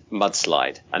with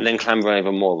mudslide, and then clambering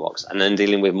over more rocks and then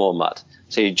dealing with more mud.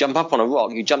 So you jump up on a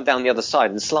rock, you jump down the other side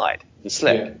and slide and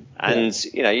slip. Yeah. And,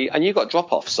 you've got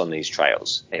drop-offs on these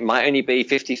trails. It might only be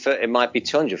 50 foot, it might be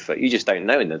 200 foot. You just don't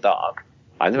know in the dark.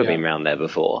 I've never been around there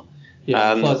before.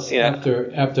 Yeah, plus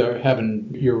after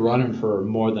you're running for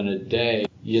more than a day,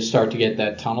 you start to get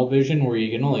that tunnel vision where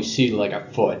you can only see like a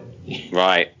foot.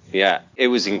 Right, yeah. It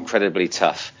was incredibly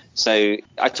tough. So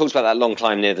I talked about that long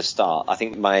climb near the start. I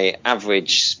think my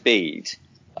average speed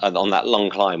on that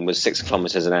long climb was 6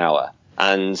 kilometers an hour.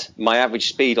 And my average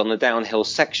speed on the downhill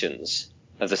sections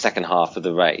of the second half of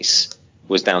the race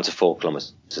was down to 4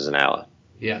 kilometers an hour.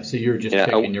 Yeah, so you're just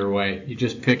picking your way. You're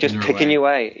just picking your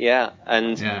way, yeah.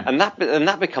 And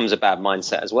that becomes a bad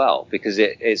mindset as well, because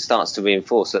it starts to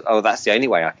reinforce that, that's the only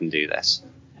way I can do this.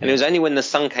 And it was only when the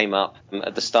sun came up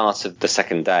at the start of the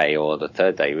second day, or the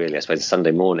third day really, I suppose, Sunday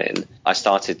morning, I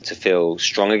started to feel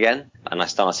strong again, and I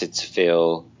started to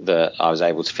feel that I was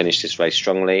able to finish this race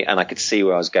strongly, and I could see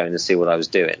where I was going and see what I was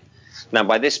doing. Now,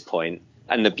 by this point,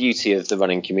 and the beauty of the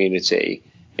running community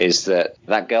is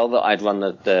that girl that I'd run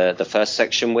the first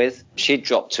section with, she'd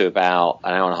dropped to about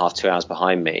an hour and a half, 2 hours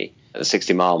behind me at the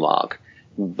 60-mile mark.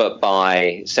 But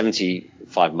by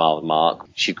 75-mile mark,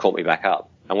 she'd caught me back up.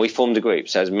 And we formed a group.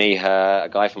 So it was me, her, a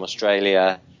guy from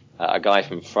Australia, a guy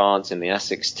from France in the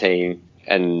Essex team,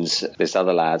 and this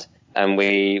other lad. And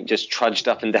we just trudged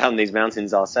up and down these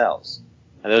mountains ourselves.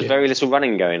 And there was very little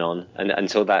running going on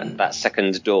until that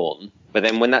second dawn. But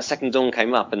then when that second dawn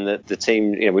came up and the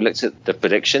team, we looked at the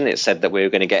prediction, it said that we were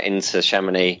going to get into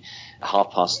Chamonix at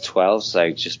 12:30,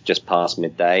 so just past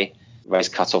midday. Race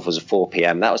cutoff was at 4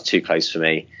 p.m. That was too close for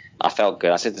me. I felt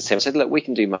good. I said to Tim, look, we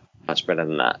can do much better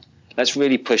than that. Let's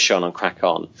really push on and crack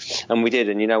on. And we did.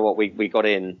 And you know what? We got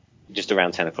in just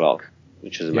around 10 o'clock,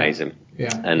 which was amazing.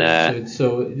 Yeah. And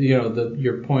so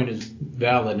your point is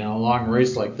valid. Now, a long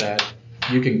race like that,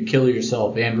 you can kill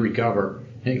yourself and recover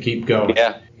and keep going.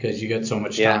 Yeah. Because you get so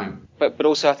much time. But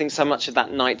also I think so much of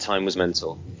that night time was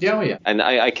mental. Yeah. And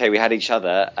we had each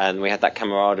other and we had that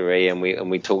camaraderie and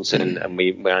we talked and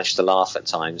we managed to laugh at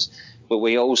times. But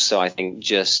we also, I think,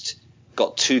 just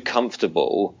got too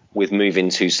comfortable with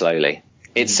moving too slowly.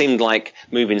 It seemed like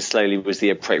moving slowly was the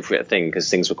appropriate thing because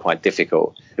things were quite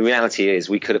difficult. The reality is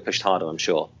we could have pushed harder, I'm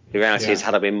sure. The reality is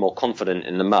had I been more confident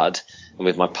in the mud and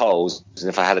with my poles, and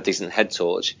if I had a decent head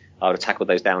torch, I would have tackled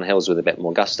those downhills with a bit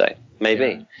more gusto.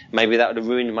 Maybe that would have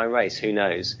ruined my race. Who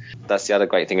knows? That's the other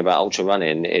great thing about ultra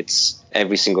running. It's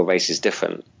every single race is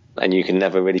different, and you can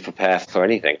never really prepare for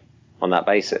anything on that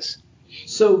basis.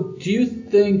 So, do you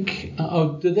think?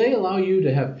 Do they allow you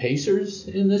to have pacers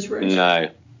in this race?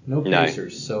 No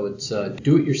pacers. So it's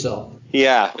do it yourself.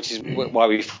 Yeah, which is why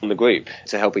we formed the group,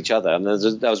 to help each other. And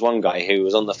there was one guy who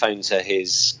was on the phone to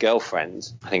his girlfriend,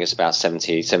 I think it's about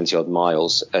 70 odd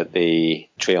miles at the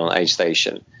Trion aid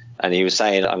station. And he was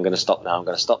saying, I'm going to stop now.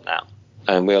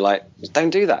 And we were like,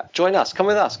 don't do that. Join us. Come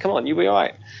with us. Come on, you'll be all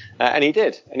right. And he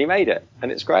did. And he made it.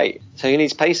 And it's great. So who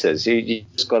needs pacers? You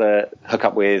just got to hook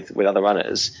up with other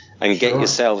runners and get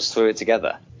yourselves through it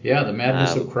together. Yeah, the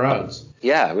madness of crowds.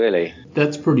 Yeah, really.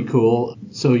 That's pretty cool.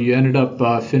 So you ended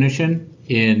up finishing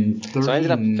in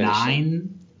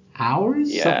 39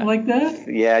 hours, something like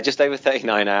that? Yeah, just over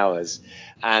 39 hours.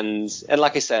 And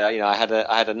like I said, I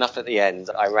had enough at the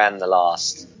end. I ran the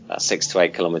last 6 to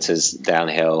 8 kilometers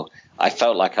downhill. I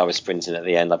felt like I was sprinting at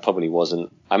the end. I probably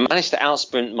wasn't. I managed to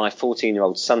outsprint my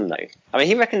 14-year-old son, though. I mean,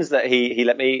 he reckons that he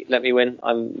let me win.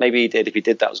 Maybe he did. If he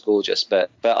did, that was gorgeous. But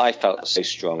I felt so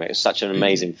strong. It was such an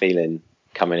amazing feeling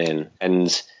coming in. And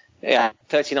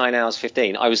 39 hours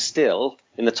 15. I was still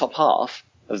in the top half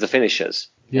of the finishers.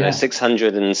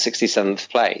 667th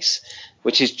place,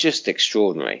 which is just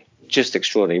extraordinary. Just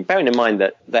extraordinary. Bearing in mind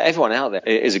that everyone out there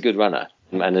is a good runner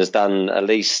and has done at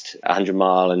least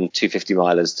 100-mile and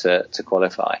 250-milers to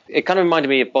qualify. It kind of reminded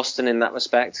me of Boston in that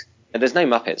respect. There's no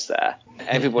Muppets there.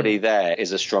 Everybody there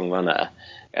is a strong runner.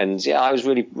 And I was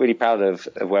really, really proud of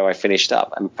where I finished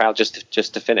up. I'm proud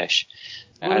just to finish.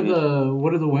 What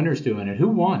are the winners doing and who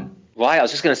won? Right, I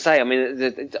was just going to say, I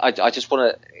mean, I just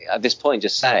want to, at this point,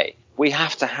 just say, we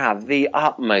have to have the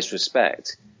utmost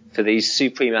respect for these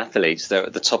supreme athletes that are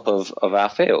at the top of our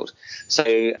field. So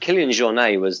Kilian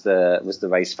Jornet was the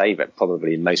race favourite,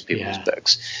 probably in most people's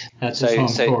books. That's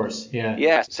his home course, yeah.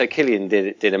 Yeah, so Kilian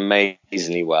did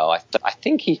amazingly well. I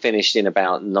think he finished in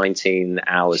about 19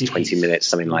 hours, 20 minutes,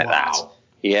 something like that.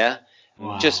 Yeah,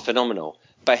 just phenomenal.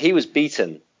 But he was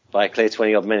beaten by a clear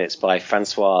 20-odd minutes by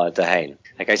Francois Dehaene.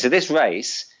 Okay, so this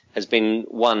race has been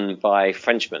won by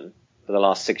Frenchmen for the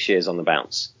last 6 years on the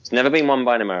bounce. It's never been won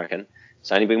by an American.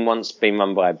 It's only been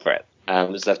run by a Brit.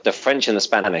 The French and the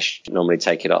Spanish normally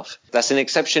take it off. That's an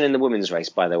exception in the women's race,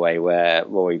 by the way, where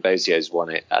Rory Bozio's won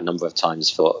it a number of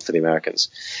times for the Americans.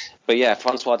 But yeah,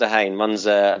 Francois Dehaene runs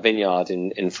a vineyard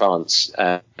in France.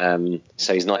 So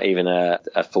he's not even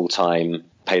a full-time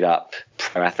paid-up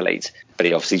pro athlete, but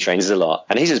he obviously trains a lot.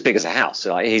 And he's as big as a house.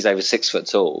 So he's over 6 foot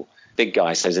tall. Big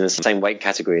guy, so he's in the same weight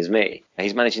category as me. And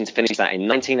he's managing to finish that in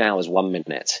 19 hours, 1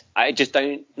 minute. I just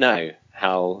don't know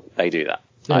how they do that.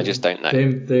 I just don't know.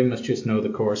 They must just know the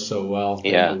course so well.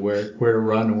 They know where to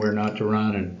run and where not to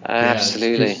run. And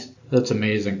absolutely. That's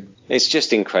amazing. It's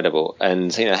just incredible.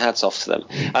 And, hats off to them.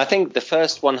 I think the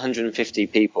first 150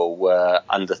 people were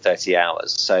under 30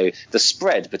 hours. So the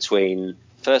spread between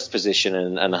first position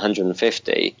and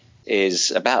 150 is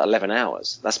about 11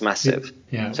 hours. That's massive.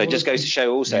 Yeah. So it just goes to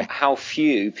show also how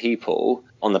few people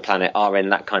on the planet are in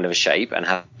that kind of a shape and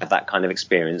have that kind of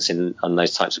experience on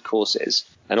those types of courses.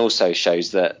 And also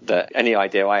shows that any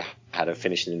idea I had of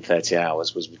finishing in 30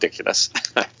 hours was ridiculous.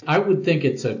 I would think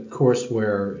it's a course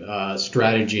where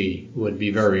strategy would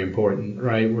be very important,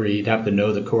 right? Where you'd have to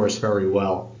know the course very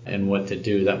well and what to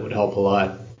do. That would help a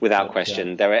lot. Without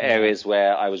question. There are areas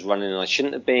where I was running and I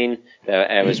shouldn't have been. There are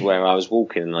areas where I was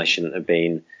walking and I shouldn't have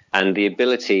been. And the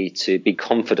ability to be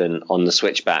confident on the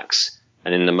switchbacks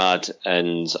and in the mud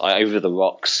and over the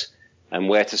rocks and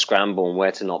where to scramble and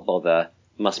where to not bother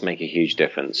must make a huge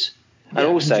difference. And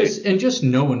also... And just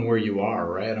knowing where you are,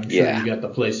 right? I'm sure you got the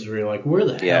places where you're like, where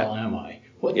the hell am I?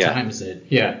 What time is it?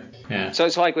 Yeah. So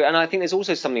I agree. And I think there's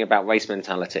also something about race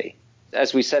mentality.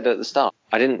 As we said at the start,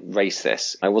 I didn't race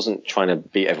this. I wasn't trying to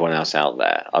beat everyone else out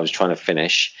there. I was trying to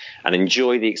finish and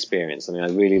enjoy the experience. I mean, I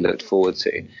really looked forward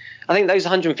to. I think those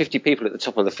 150 people at the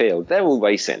top of the field, they're all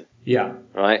racing. Yeah.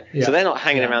 Right? Yeah. So they're not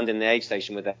hanging around in the aid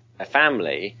station with their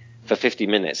family for 50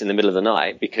 minutes in the middle of the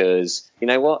night because, you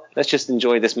know what, let's just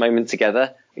enjoy this moment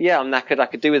together. Yeah, I'm knackered. I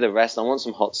could do with a rest. I want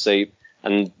some hot soup.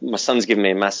 And my son's giving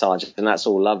me a massage and that's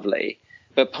all lovely.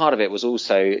 But part of it was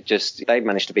also just they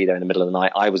managed to be there in the middle of the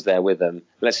night. I was there with them.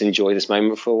 Let's enjoy this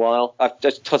moment for a while. I've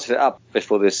just totted it up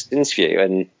before this interview,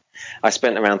 and I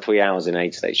spent around 3 hours in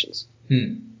aid stations.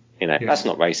 That's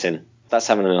not racing. That's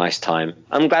having a nice time.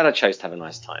 I'm glad I chose to have a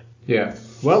nice time. Yeah.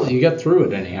 Well, you got through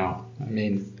it anyhow. I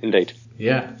mean... Indeed.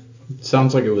 Yeah. It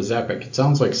sounds like it was epic. It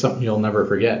sounds like something you'll never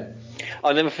forget.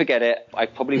 I'll never forget it. I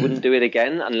probably wouldn't do it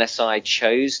again unless I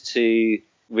chose to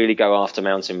really go after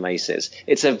mountain races.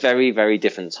 It's a very, very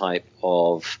different type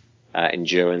of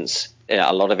endurance.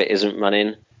 A lot of it isn't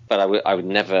running, but I would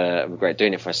never regret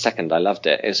doing it for a second. I loved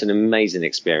it. It's an amazing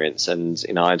experience,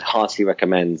 and I'd heartily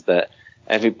recommend that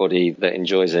everybody that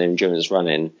enjoys an endurance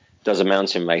running does a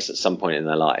mountain race at some point in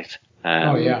their life.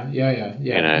 Yeah.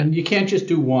 And you can't just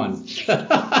do one.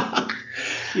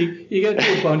 You got to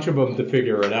do a bunch of them to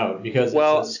figure it out, because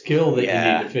it's a skill that you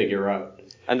need to figure out.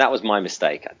 And that was my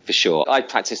mistake, for sure. I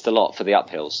practiced a lot for the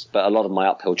uphills, but a lot of my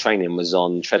uphill training was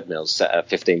on treadmills set at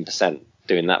 15%,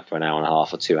 doing that for an hour and a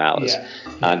half or 2 hours.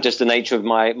 Just the nature of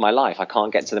my life. I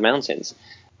can't get to the mountains.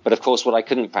 But, of course, what I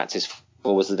couldn't practice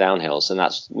for was the downhills, and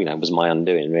that's, was my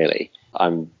undoing, really.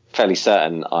 I'm fairly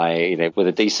certain with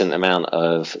a decent amount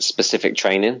of specific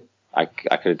training, I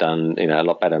could have done, a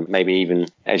lot better, maybe even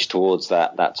edged towards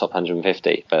that top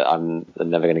 150, but I'm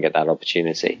never going to get that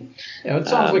opportunity. Yeah, it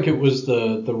sounds like it was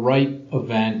the right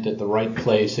event at the right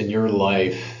place in your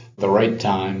life, the right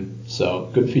time, so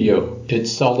good for you.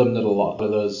 It's seldom that a lot of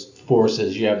those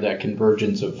forces, you have that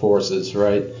convergence of forces,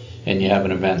 right? And you have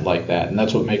an event like that, and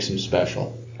that's what makes them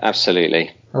special.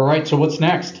 Absolutely. All right, so what's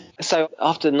next? So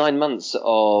after 9 months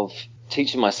of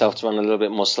teaching myself to run a little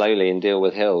bit more slowly and deal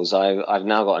with hills, I've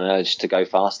now got an urge to go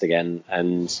fast again,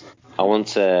 and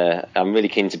I'm really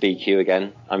keen to BQ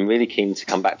again. I'm really keen to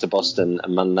come back to Boston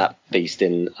and run that beast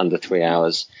in under 3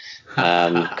 hours,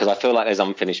 because I feel like there's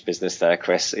unfinished business there,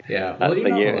 Chris. Yeah, well, you're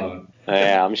not alone.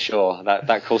 Yeah, I'm sure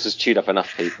that course has chewed up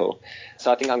enough people.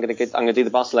 So I think I'm going to do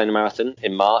the Barcelona Marathon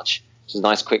in March, which is a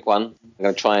nice quick one. I'm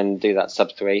going to try and do that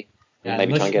sub 3, and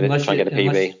maybe try and get a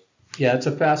PB. Yeah, it's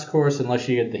a fast course unless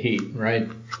you get the heat, right?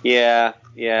 Yeah,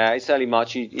 it's early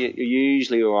March. You're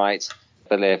usually all right,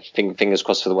 but fingers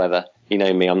crossed for the weather. You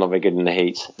know me, I'm not very good in the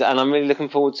heat. And I'm really looking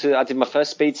forward to I did my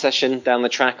first speed session down the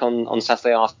track on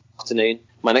Saturday afternoon.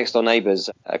 My next door neighbour's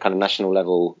a kind of national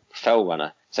level fell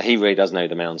runner, so he really does know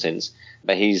the mountains.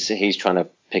 But he's trying to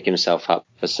pick himself up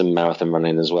for some marathon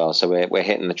running as well. So we're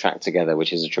hitting the track together,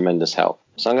 which is a tremendous help.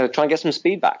 So I'm going to try and get some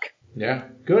speed back. Yeah,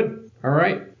 good. All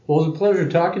right. Well, it was a pleasure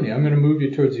talking to you. I'm going to move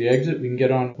you towards the exit. We can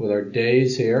get on with our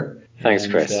days here. Thanks,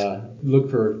 Chris. Look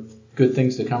for good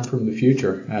things to come from the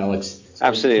future, Alex.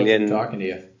 Absolutely. And talking to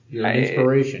you. You're an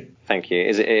inspiration. Thank you.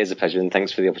 It is a pleasure, and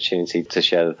thanks for the opportunity to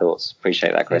share the thoughts.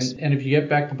 Appreciate that, Chris. And if you get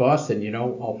back to Boston,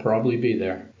 I'll probably be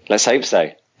there. Let's hope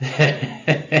so.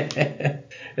 At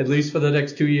least for the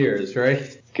next 2 years,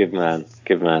 right? Good man.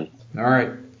 All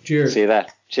right. Cheers. See you there.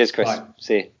 Cheers, Chris. Bye.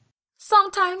 See you.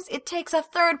 Sometimes it takes a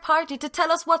third party to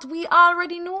tell us what we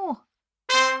already know.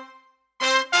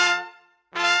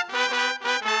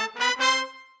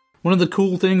 One of the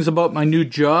cool things about my new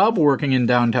job working in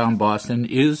downtown Boston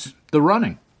is the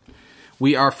running.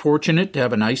 We are fortunate to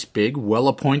have a nice, big,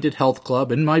 well-appointed health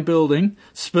club in my building,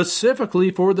 specifically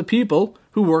for the people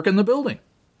who work in the building.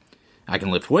 I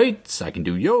can lift weights, I can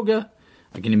do yoga,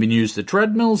 I can even use the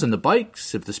treadmills and the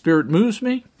bikes if the spirit moves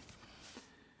me.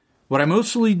 What I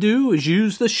mostly do is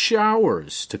use the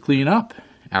showers to clean up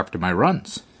after my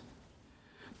runs.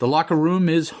 The locker room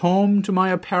is home to my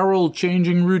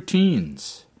apparel-changing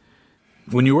routines.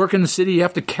 When you work in the city, you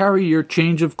have to carry your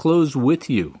change of clothes with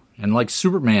you, and like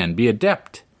Superman, be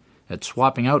adept at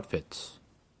swapping outfits.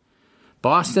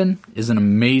 Boston is an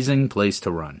amazing place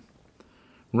to run.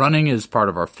 Running is part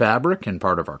of our fabric and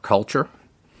part of our culture,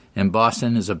 and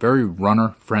Boston is a very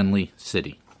runner-friendly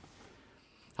city.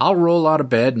 I'll roll out of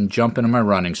bed and jump into my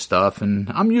running stuff, and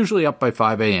I'm usually up by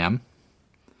 5 a.m.,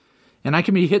 and I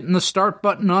can be hitting the start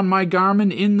button on my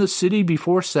Garmin in the city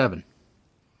before 7.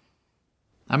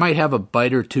 I might have a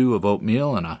bite or two of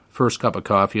oatmeal and a first cup of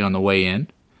coffee on the way in.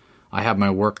 I have my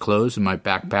work clothes in my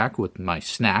backpack with my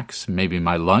snacks, maybe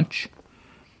my lunch.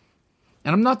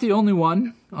 And I'm not the only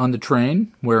one on the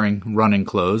train wearing running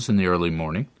clothes in the early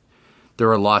morning.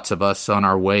 There are lots of us on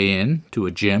our way in to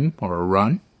a gym or a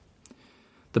run.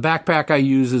 The backpack I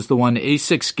use is the one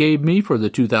ASICS gave me for the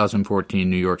 2014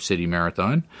 New York City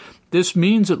Marathon. This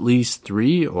means at least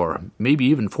 3 or maybe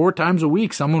even 4 times a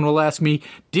week someone will ask me,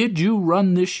 "Did you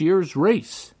run this year's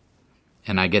race?"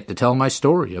 And I get to tell my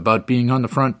story about being on the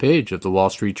front page of the Wall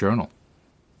Street Journal.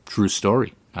 True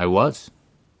story, I was.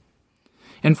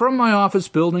 And from my office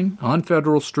building on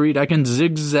Federal Street, I can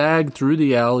zigzag through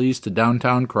the alleys to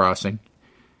Downtown Crossing.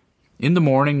 In the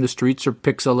morning, the streets are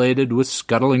pixelated with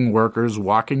scuttling workers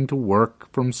walking to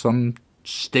work from some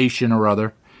station or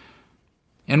other.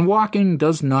 And walking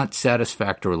does not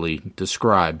satisfactorily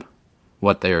describe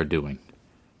what they are doing.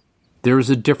 There is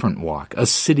a different walk, a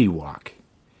city walk.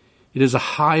 It is a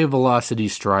high-velocity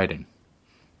striding.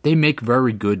 They make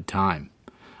very good time.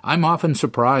 I'm often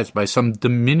surprised by some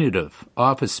diminutive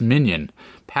office minion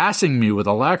passing me with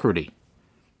alacrity.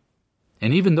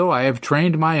 And even though I have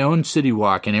trained my own city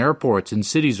walk in airports and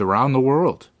cities around the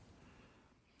world,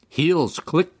 heels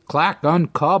click-clack on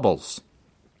cobbles,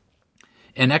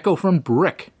 an echo from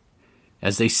brick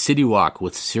as they city walk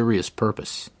with serious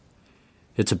purpose.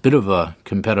 It's a bit of a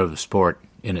competitive sport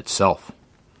in itself.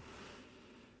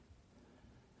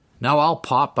 Now I'll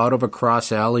pop out of a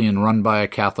cross alley and run by a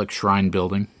Catholic shrine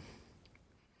building.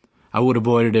 I would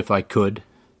avoid it if I could.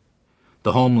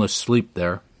 The homeless sleep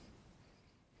there.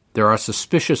 There are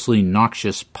suspiciously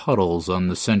noxious puddles on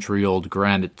the century-old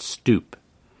granite stoop,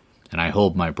 and I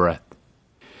hold my breath.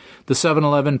 The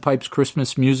 7-Eleven pipes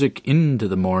Christmas music into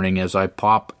the morning as I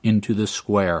pop into the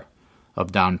square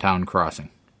of Downtown Crossing.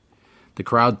 The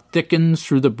crowd thickens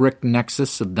through the brick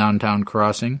nexus of Downtown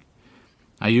Crossing.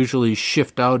 I usually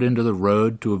shift out into the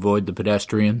road to avoid the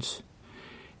pedestrians.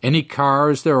 Any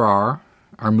cars there are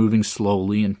moving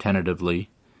slowly and tentatively.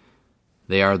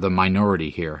 They are the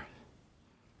minority here.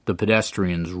 The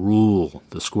pedestrians rule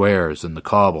the squares and the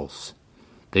cobbles.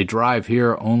 They drive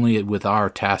here only with our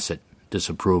tacit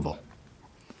disapproval.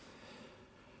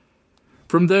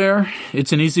 From there,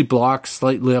 it's an easy block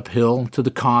slightly uphill to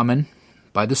the Common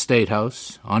by the State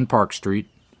House on Park Street.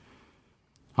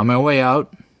 On my way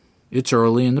out, it's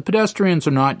early and the pedestrians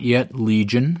are not yet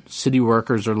legion. City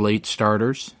workers are late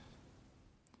starters.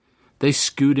 They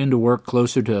scoot into work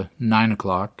closer to 9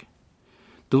 o'clock.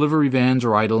 Delivery vans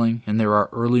are idling, and there are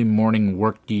early morning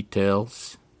work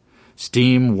details.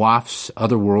 Steam wafts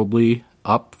otherworldly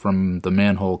up from the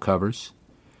manhole covers.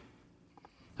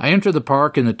 I enter the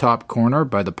park in the top corner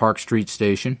by the Park Street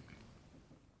station.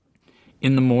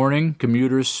 In the morning,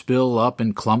 commuters spill up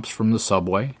in clumps from the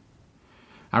subway.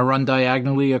 I run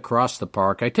diagonally across the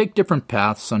park. I take different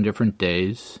paths on different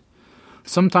days.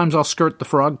 Sometimes I'll skirt the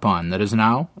frog pond that is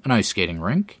now an ice skating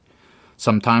rink.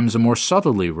 Sometimes a more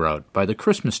southerly route by the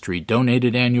Christmas tree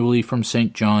donated annually from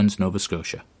St. John's, Nova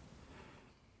Scotia.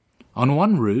 On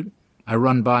one route, I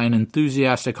run by an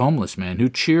enthusiastic homeless man who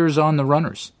cheers on the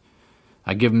runners.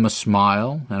 I give him a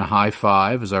smile and a high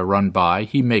five as I run by.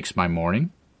 He makes my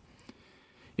morning.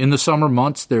 In the summer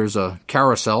months, there's a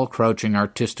carousel crouching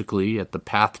artistically at the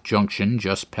path junction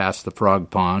just past the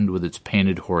frog pond with its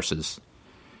painted horses.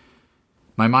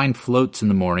 My mind floats in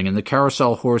the morning, and the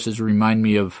carousel horses remind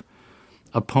me of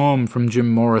a poem from Jim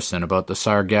Morrison about the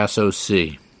Sargasso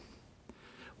Sea.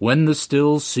 When the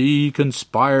still sea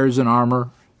conspires in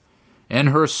armor, and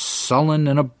her sullen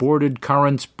and aborted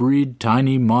currents breed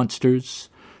tiny monsters,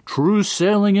 true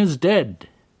sailing is dead.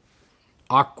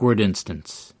 Awkward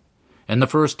instance. And the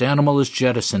first animal is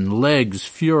jettisoned, legs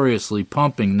furiously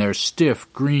pumping their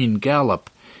stiff green gallop,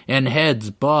 and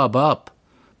heads bob up,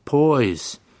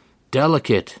 poise,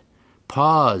 delicate,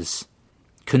 pause,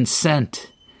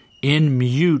 consent, in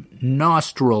mute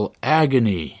nostril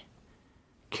agony,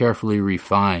 carefully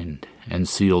refined and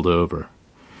sealed over.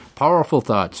 Powerful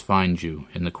thoughts find you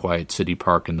in the quiet city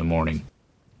park in the morning.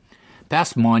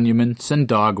 Past monuments and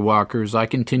dog walkers, I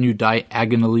continue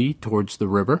diagonally towards the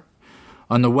river.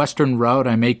 On the western route,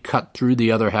 I may cut through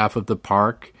the other half of the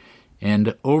park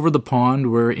and over the pond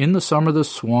where in the summer the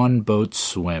swan boats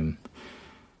swim.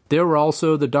 There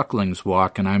also the ducklings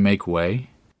walk and I make way.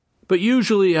 But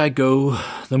usually I go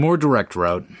the more direct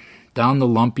route, down the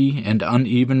lumpy and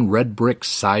uneven red brick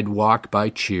sidewalk by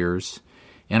Cheers,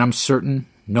 and I'm certain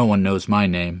no one knows my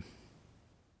name.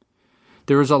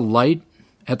 There is a light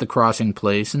at the crossing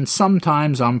place, and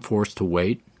sometimes I'm forced to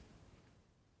wait.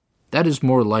 That is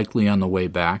more likely on the way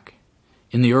back.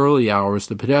 In the early hours,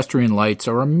 the pedestrian lights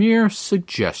are a mere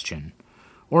suggestion,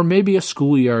 or maybe a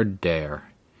schoolyard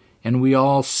dare, and we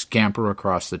all scamper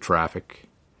across the traffic.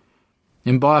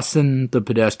 In Boston, the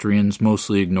pedestrians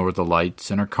mostly ignore the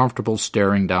lights and are comfortable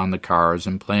staring down the cars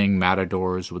and playing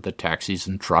matadors with the taxis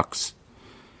and trucks.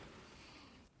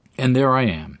 And there I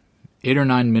am, 8 or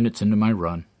 9 minutes into my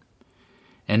run.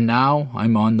 And now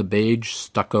I'm on the beige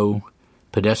stucco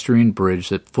pedestrian bridge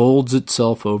that folds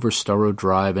itself over Storrow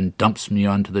Drive and dumps me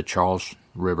onto the Charles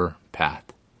River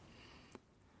path.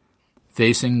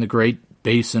 Facing the great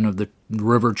basin of the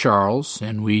River Charles,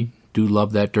 and we do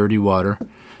love that dirty water,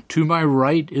 to my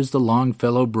right is the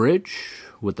Longfellow Bridge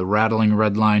with the rattling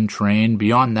Red Line train.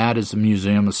 Beyond that is the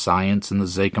Museum of Science and the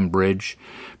Zakim Bridge,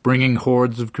 bringing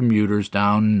hordes of commuters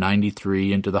down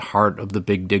 93 into the heart of the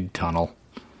Big Dig Tunnel.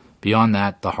 Beyond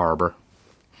that, the harbor.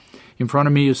 In front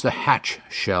of me is the Hatch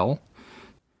Shell.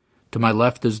 To my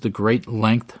left is the great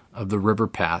length of the river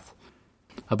path.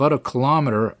 About a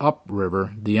kilometer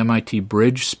upriver, the MIT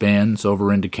Bridge spans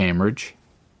over into Cambridge.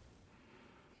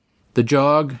 The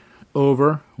jog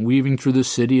over, weaving through the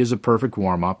city is a perfect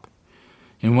warm-up.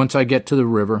 And once I get to the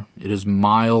river, it is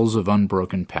miles of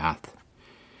unbroken path.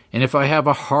 And if I have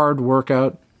a hard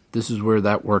workout, this is where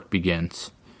that work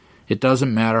begins. It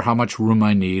doesn't matter how much room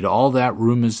I need. All that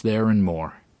room is there and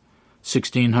more.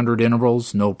 1,600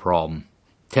 intervals, no problem.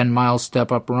 10-mile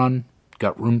step-up run,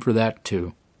 got room for that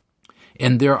too.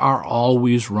 And there are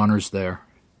always runners there.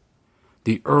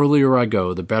 The earlier I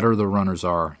go, the better the runners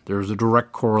are. There is a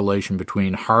direct correlation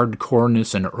between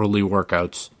hardcoreness and early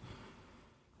workouts.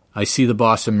 I see the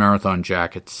Boston Marathon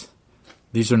jackets.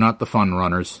 These are not the fun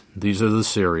runners. These are the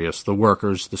serious, the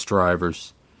workers, the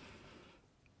strivers.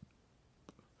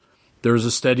 There is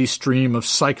a steady stream of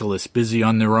cyclists busy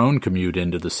on their own commute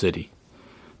into the city.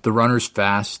 The runners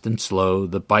fast and slow,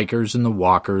 the bikers and the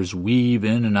walkers weave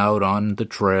in and out on the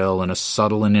trail in a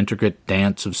subtle and intricate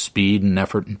dance of speed and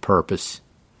effort and purpose.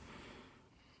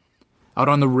 Out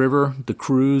on the river, the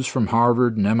crews from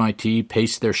Harvard and MIT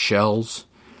pace their shells.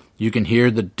 You can hear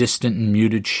the distant and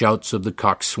muted shouts of the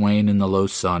coxswain in the low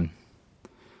sun.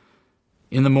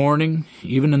 In the morning,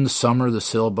 even in the summer, the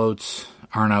sailboats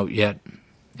aren't out yet,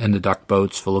 and the duck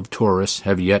boats full of tourists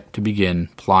have yet to begin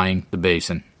plying the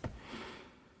basin.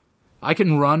 I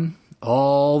can run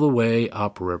all the way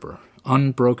upriver,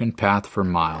 unbroken path for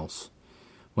miles.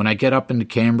 When I get up into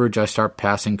Cambridge, I start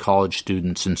passing college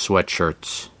students in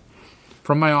sweatshirts.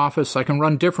 From my office, I can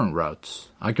run different routes.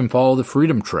 I can follow the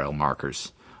Freedom Trail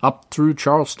markers, up through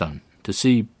Charleston to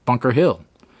see Bunker Hill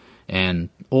and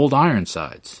Old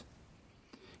Ironsides.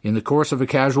 In the course of a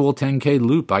casual 10K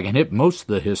loop, I can hit most of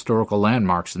the historical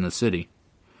landmarks in the city.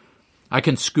 I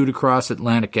can scoot across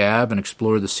Atlantic Ave and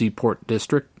explore the Seaport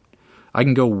District. I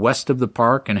can go west of the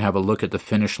park and have a look at the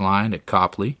finish line at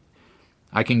Copley.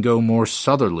 I can go more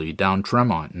southerly down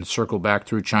Tremont and circle back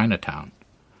through Chinatown.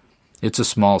 It's a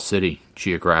small city,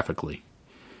 geographically.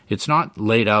 It's not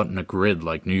laid out in a grid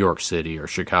like New York City or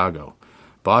Chicago.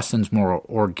 Boston's more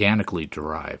organically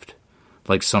derived,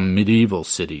 like some medieval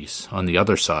cities on the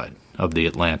other side of the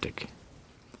Atlantic.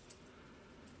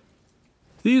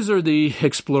 These are the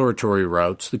exploratory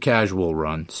routes, the casual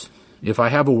runs. If I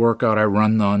have a workout, I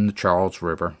run on the Charles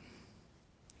River.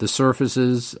 The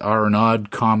surfaces are an odd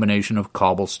combination of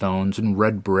cobblestones and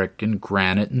red brick and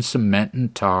granite and cement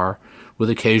and tar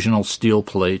with occasional steel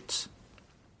plates.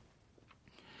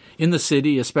 In the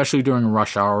city, especially during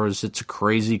rush hours, it's a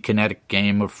crazy kinetic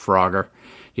game of Frogger.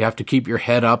 You have to keep your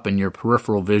head up and your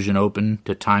peripheral vision open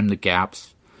to time the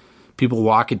gaps. People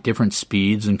walk at different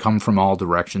speeds and come from all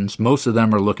directions. Most of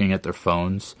them are looking at their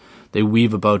phones. They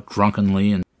weave about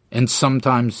drunkenly and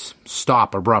sometimes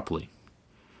stop abruptly.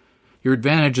 Your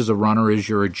advantage as a runner is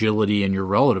your agility and your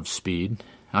relative speed.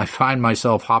 I find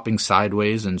myself hopping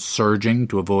sideways and surging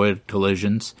to avoid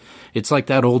collisions. It's like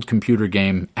that old computer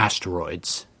game,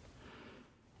 Asteroids.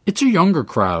 It's a younger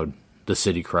crowd, the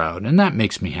city crowd, and that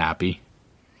makes me happy.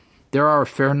 There are a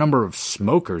fair number of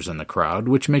smokers in the crowd,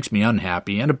 which makes me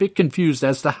unhappy and a bit confused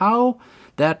as to how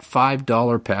that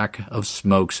 $5 pack of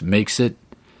smokes makes it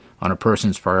on a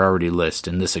person's priority list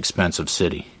in this expensive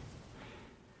city.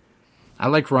 I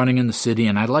like running in the city,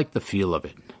 and I like the feel of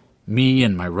it. Me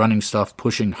and my running stuff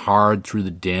pushing hard through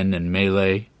the din and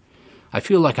melee. I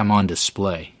feel like I'm on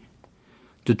display.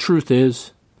 The truth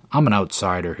is, I'm an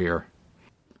outsider here.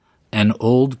 An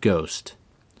old ghost,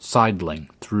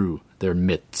 sidling through their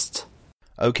midst.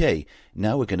 Okay,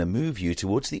 now we're going to move you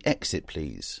towards the exit,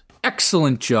 please.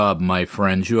 Excellent job, my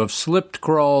friends. You have slipped,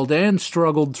 crawled, and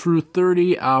struggled through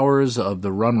 30 hours of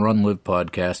the Run, Run, Live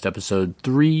podcast, episode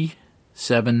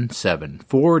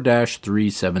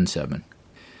 4-377.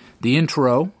 The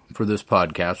intro for this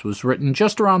podcast was written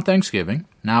just around Thanksgiving.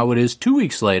 Now it is 2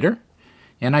 weeks later,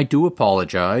 and I do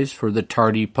apologize for the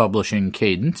tardy publishing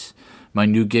cadence. My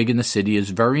new gig in the city is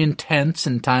very intense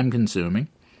and time-consuming.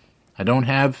 I don't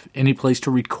have any place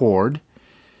to record,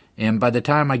 and by the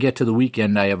time I get to the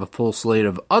weekend, I have a full slate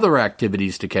of other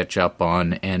activities to catch up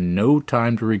on, and no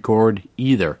time to record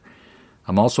either.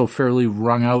 I'm also fairly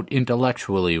wrung out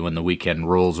intellectually when the weekend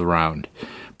rolls around.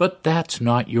 But that's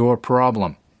not your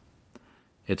problem.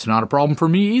 It's not a problem for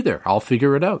me either. I'll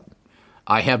figure it out.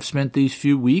 I have spent these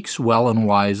few weeks well and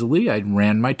wisely. I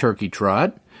ran my turkey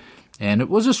trot, and it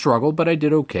was a struggle, but I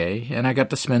did okay, and I got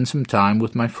to spend some time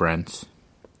with my friends.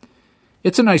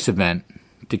 It's a nice event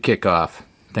to kick off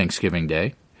Thanksgiving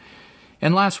Day.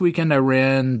 And last weekend I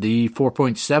ran the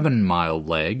 4.7-mile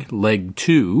leg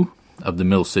 2 of the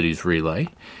Mill Cities Relay,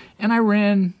 and I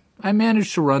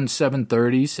managed to run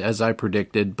 7:30s as I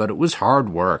predicted, but it was hard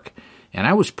work, and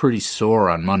I was pretty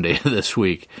sore on Monday of this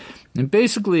week. And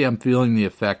basically I'm feeling the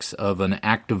effects of an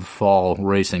active fall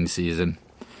racing season.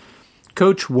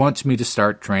 Coach wants me to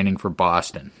start training for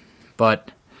Boston.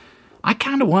 but I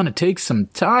kind of want to take some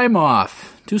time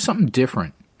off, do something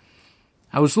different.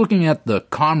 I was looking at the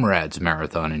Comrades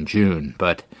Marathon in June,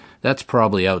 but that's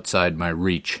probably outside my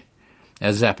reach,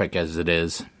 as epic as it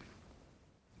is.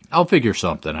 I'll figure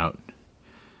something out.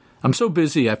 I'm so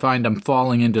busy I find I'm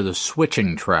falling into the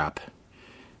switching trap.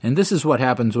 And this is what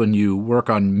happens when you work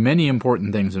on many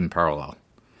important things in parallel.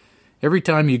 Every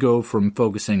time you go from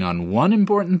focusing on one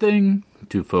important thing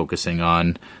to focusing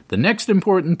on the next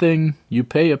important thing, you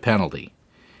pay a penalty.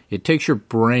 It takes your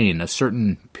brain a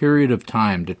certain period of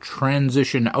time to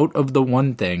transition out of the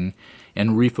one thing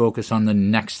and refocus on the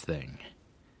next thing.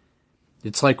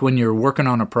 It's like when you're working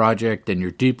on a project and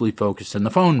you're deeply focused and the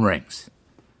phone rings.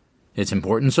 It's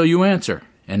important, so you answer.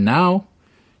 And now,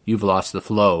 you've lost the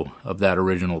flow of that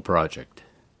original project.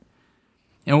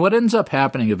 And what ends up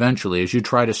happening eventually as you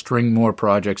try to string more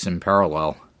projects in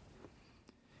parallel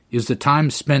is the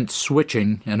time spent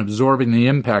switching and absorbing the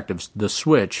impact of the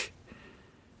switch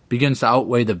begins to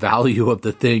outweigh the value of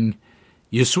the thing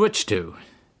you switch to.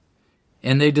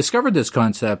 And they discovered this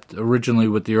concept originally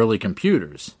with the early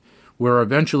computers, where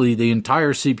eventually the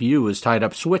entire CPU is tied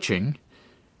up switching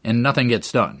and nothing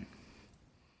gets done.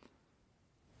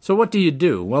 So what do you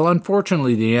do? Well,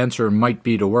 unfortunately, the answer might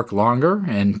be to work longer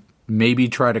and maybe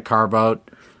try to carve out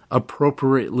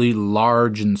appropriately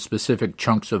large and specific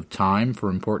chunks of time for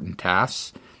important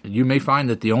tasks. You may find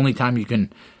that the only time you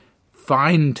can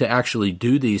find to actually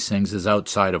do these things is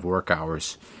outside of work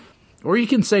hours. Or you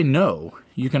can say no.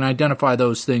 You can identify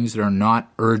those things that are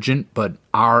not urgent but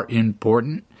are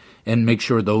important and make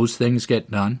sure those things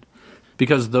get done,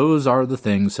 because those are the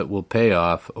things that will pay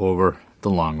off over the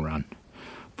long run.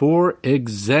 For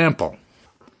example,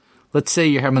 let's say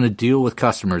you're having to deal with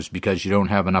customers because you don't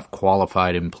have enough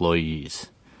qualified employees.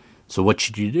 So what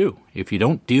should you do? If you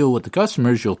don't deal with the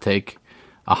customers, you'll take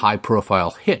a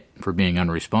high-profile hit for being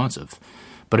unresponsive.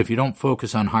 But if you don't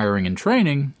focus on hiring and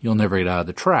training, you'll never get out of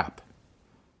the trap.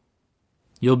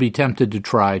 You'll be tempted to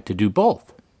try to do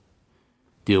both.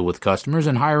 Deal with customers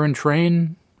and hire and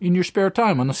train in your spare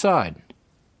time on the side.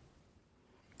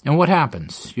 And what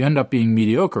happens? You end up being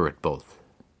mediocre at both.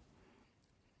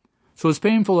 So as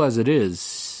painful as it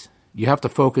is, you have to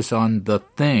focus on the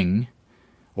thing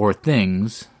or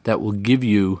things that will give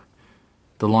you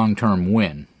the long-term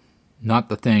win, not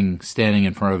the thing standing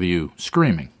in front of you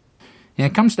screaming. And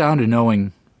it comes down to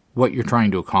knowing what you're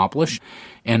trying to accomplish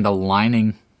and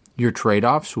aligning your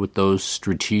trade-offs with those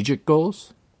strategic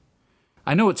goals.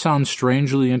 I know it sounds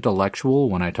strangely intellectual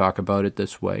when I talk about it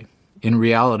this way. In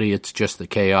reality, it's just the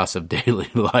chaos of daily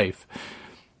life.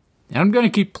 And I'm going to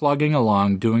keep plugging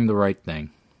along, doing the right thing.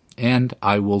 And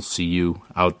I will see you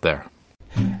out there.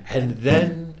 And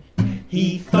then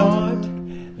he thought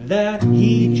that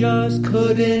he just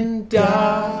couldn't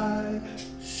die.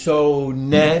 So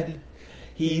Ned,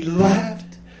 he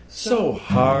laughed so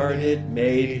hard it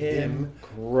made him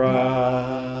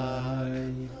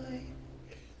cry.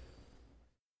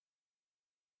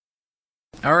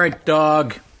 All right,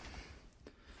 dog.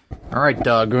 We're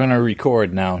going to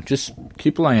record now. Just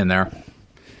keep laying there.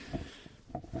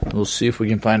 We'll see if we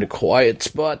can find a quiet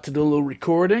spot to do a little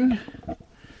recording.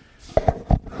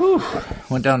 Whew.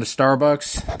 Went down to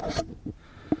Starbucks.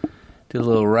 Did a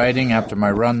little writing after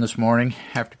my run this morning.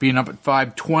 After being up at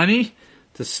 5:20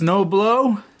 to snow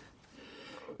blow.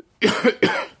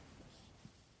 Get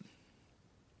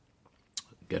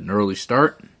an early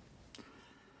start.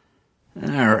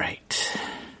 All right.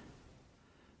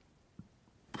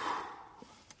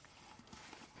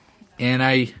 And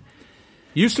I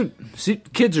used to see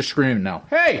kids are screaming now.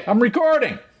 Hey, I'm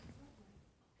recording.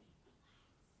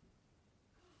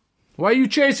 Why are you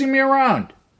chasing me around?